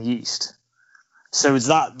favourites to win the East. So does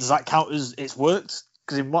that count as it's worked?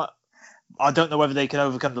 Because I don't know whether they can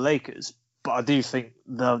overcome the Lakers, but I do think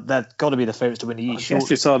they've got to be the favourites to win the East. I guess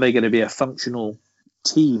just are they going to be a functional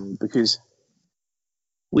team? Because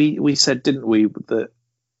we said, didn't we, that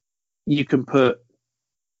you can put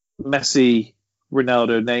Messi,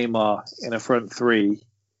 Ronaldo, Neymar in a front three,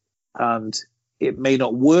 and it may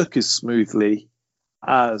not work as smoothly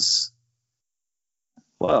as,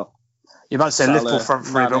 well, you're about to say Liverpool front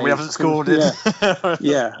three, but we haven't scored it.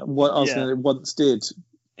 Yeah, what I was going to once did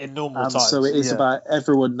in normal times. So it is about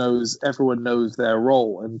everyone knows their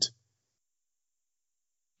role, and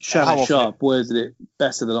Shannon Sharp worded it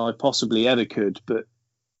better than I possibly ever could. But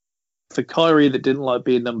for Kyrie, that didn't like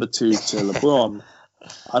being number two to LeBron,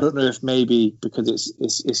 I don't know if maybe because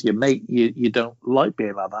it's your mate, you don't like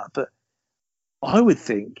being like that. But I would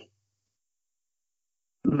think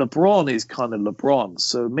LeBron is kind of LeBron,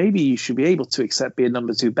 so maybe you should be able to accept being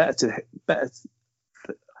number two better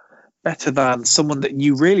than someone that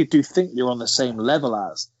you really do think you're on the same level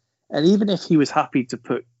as. And even if he was happy to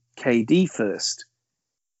put KD first,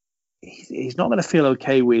 he's not going to feel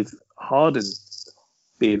okay with Harden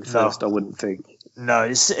being first, I wouldn't think. No,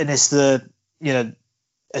 it's the,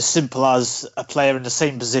 as simple as a player in the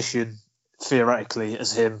same position, theoretically,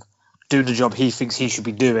 as him, doing the job he thinks he should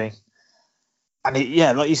be doing. And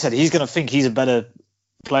like you said, he's going to think he's a better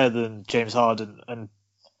player than James Harden, and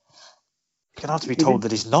going to have to be told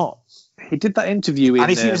that he's not. He did that interview and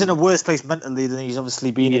he seems in a worse place mentally than he's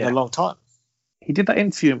obviously been in a long time. He did that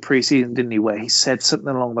interview in pre-season, didn't he, where he said something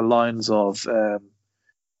along the lines of,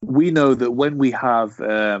 we know that when we have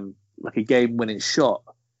like a game-winning shot,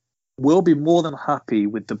 we'll be more than happy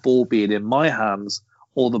with the ball being in my hands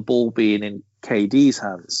or the ball being in KD's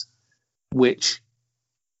hands, which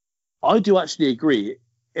I do actually agree.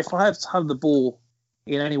 If I have to have the ball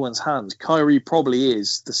in anyone's hand, Kyrie probably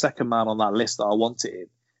is the second man on that list that I want it in.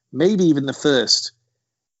 Maybe even the first.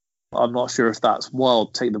 I'm not sure if that's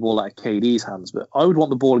wild, take the ball out of KD's hands, but I would want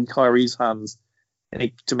the ball in Kyrie's hands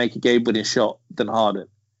to make a game-winning shot than Harden.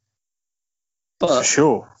 But for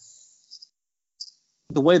sure,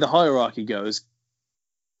 the way the hierarchy goes,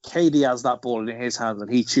 KD has that ball in his hands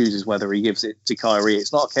and he chooses whether he gives it to Kyrie.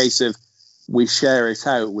 It's not a case of we share it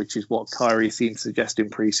out, which is what Kyrie seems to suggest in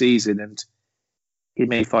pre-season, and he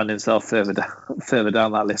may find himself further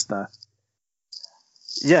down that list now.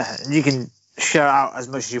 Yeah, you can share out as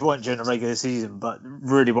much as you want during the regular season, but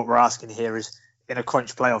really what we're asking here is, in a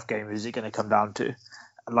crunch playoff game, who's it going to come down to?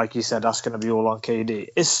 And like you said, that's going to be all on KD.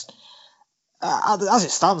 It's as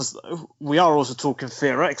it stands, though, we are also talking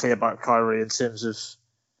theoretically about Kyrie in terms of,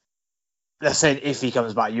 let's say if he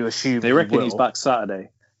comes back, you assume they reckon he's back Saturday.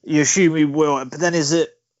 You assume he will, but then is it,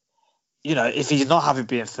 if he's not having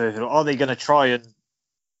been further, are they going to try and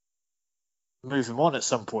move him on at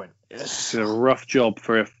some point? It's a rough job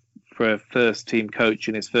for a first team coach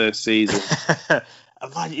in his first season.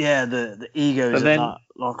 The egos in that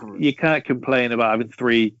locker room. You can't complain about having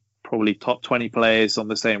 3 probably top 20 players on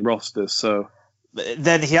the same roster. So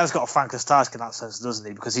then he has got a thankless task in that sense, doesn't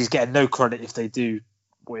he? Because he's getting no credit if they do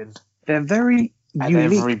win. They're very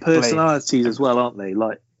unique personalities as well, aren't they?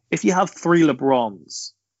 Like, if you have 3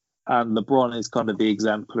 LeBrons, and LeBron is kind of the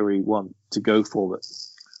exemplary one to go for it,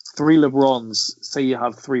 3 LeBrons, say you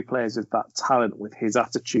have 3 players with that talent, with his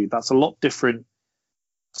attitude, that's a lot different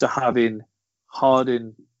to having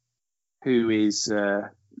Harden, who is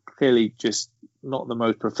clearly just not the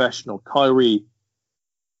most professional, Kyrie,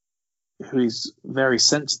 who is very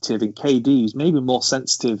sensitive, and KD, who's maybe more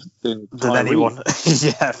sensitive than anyone.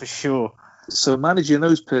 Yeah, for sure. So managing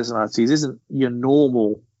those personalities isn't your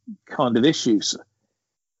normal kind of issues.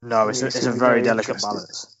 No, it's a very delicate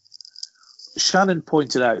balance. Shannon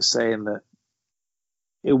pointed out saying that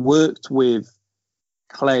it worked with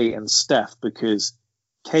Clay and Steph because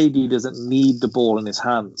KD doesn't need the ball in his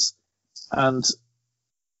hands. And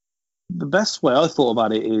the best way I thought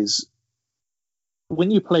about it is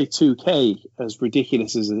when you play 2K, as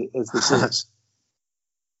ridiculous as this is,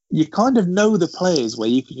 you kind of know the players where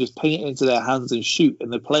you can just ping it into their hands and shoot,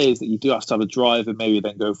 and the players that you do have to have a drive and maybe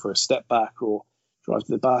then go for a step back or drive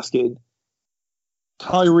to the basket.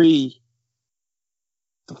 Kyrie,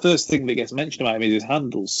 the first thing that gets mentioned about him is his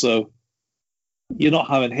handles. So you're not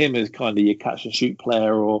having him as kind of your catch and shoot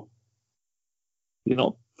player, or you're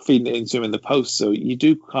not feeding it into him in the post. So you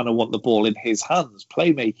do kind of want the ball in his hands,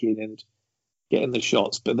 playmaking and getting the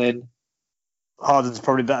shots. But then Harden's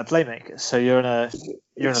probably better playmaker, so you're in a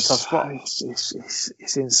tough spot.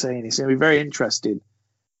 It's insane. It's going to be very interesting.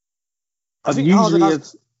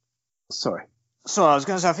 Sorry, I was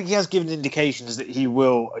going to say, I think he has given indications that he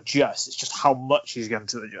will adjust. It's just how much he's going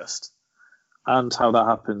to adjust. And how that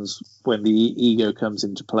happens when the ego comes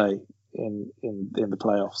into play in the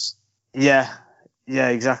playoffs. Yeah,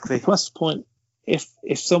 exactly. Plus point, if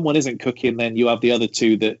someone isn't cooking, then you have the other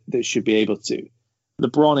 2 that should be able to.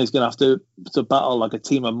 LeBron is going to have to battle like a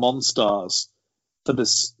team of monsters for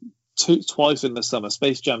this twice in the summer.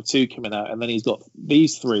 Space Jam 2 coming out, and then he's got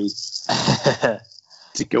these 3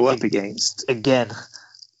 to go up against. Again,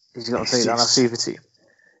 he's got to take down a super team.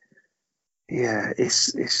 Yeah,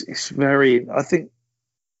 it's very... I think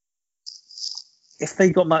if they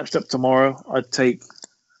got matched up tomorrow, I'd take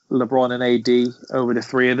LeBron and AD over the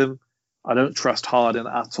 3 of them. I don't trust Harden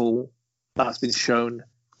at all. That's been shown.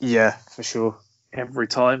 Yeah, for sure. Every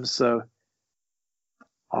time, so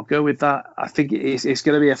I'll go with that. I think it's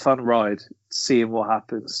going to be a fun ride, seeing what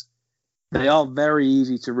happens. They are very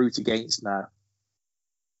easy to root against now.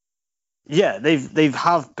 Yeah, they've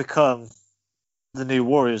become the new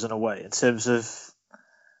Warriors in a way, in terms of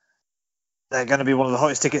they're going to be one of the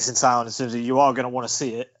hottest tickets in town, in terms of you are going to want to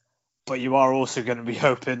see it, but you are also going to be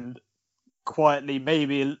hoping quietly,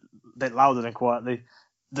 maybe a bit louder than quietly,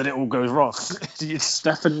 that it all goes wrong.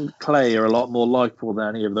 Steph and Clay are a lot more likable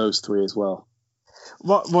than any of those 3 as well.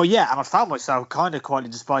 Well, yeah, and I found myself kind of quietly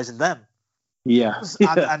despising them. Yeah.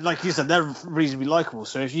 And like you said, they're reasonably likable.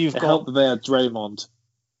 So if you've got... help that they had Draymond.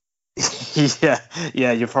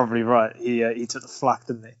 yeah, you're probably right. He took the flak,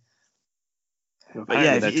 didn't he? But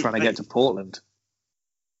yeah, they're trying to get to Portland.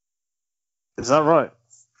 Is that right?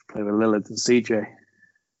 Play with Lillard and CJ.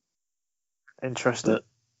 Interesting. But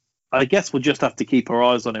I guess we'll just have to keep our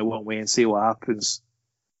eyes on it, won't we, and see what happens.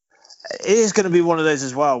 It is going to be one of those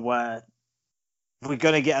as well where we're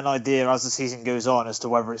going to get an idea as the season goes on as to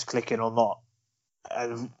whether it's clicking or not.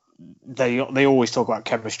 And they always talk about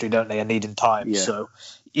chemistry, don't they, and needing time. Yeah. So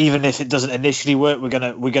even if it doesn't initially work, we're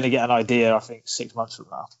gonna get an idea, I think, 6 months from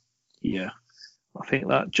now. Yeah. I think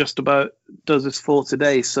that just about does us for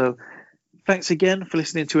today. So thanks again for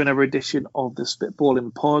listening to another edition of the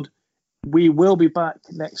Spitballing Pod. We will be back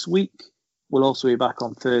next week. We'll also be back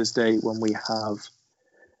on Thursday when we have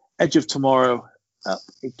Edge of Tomorrow up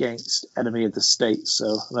against Enemy of the State.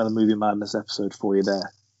 So another Movie Madness episode for you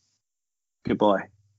there. Goodbye.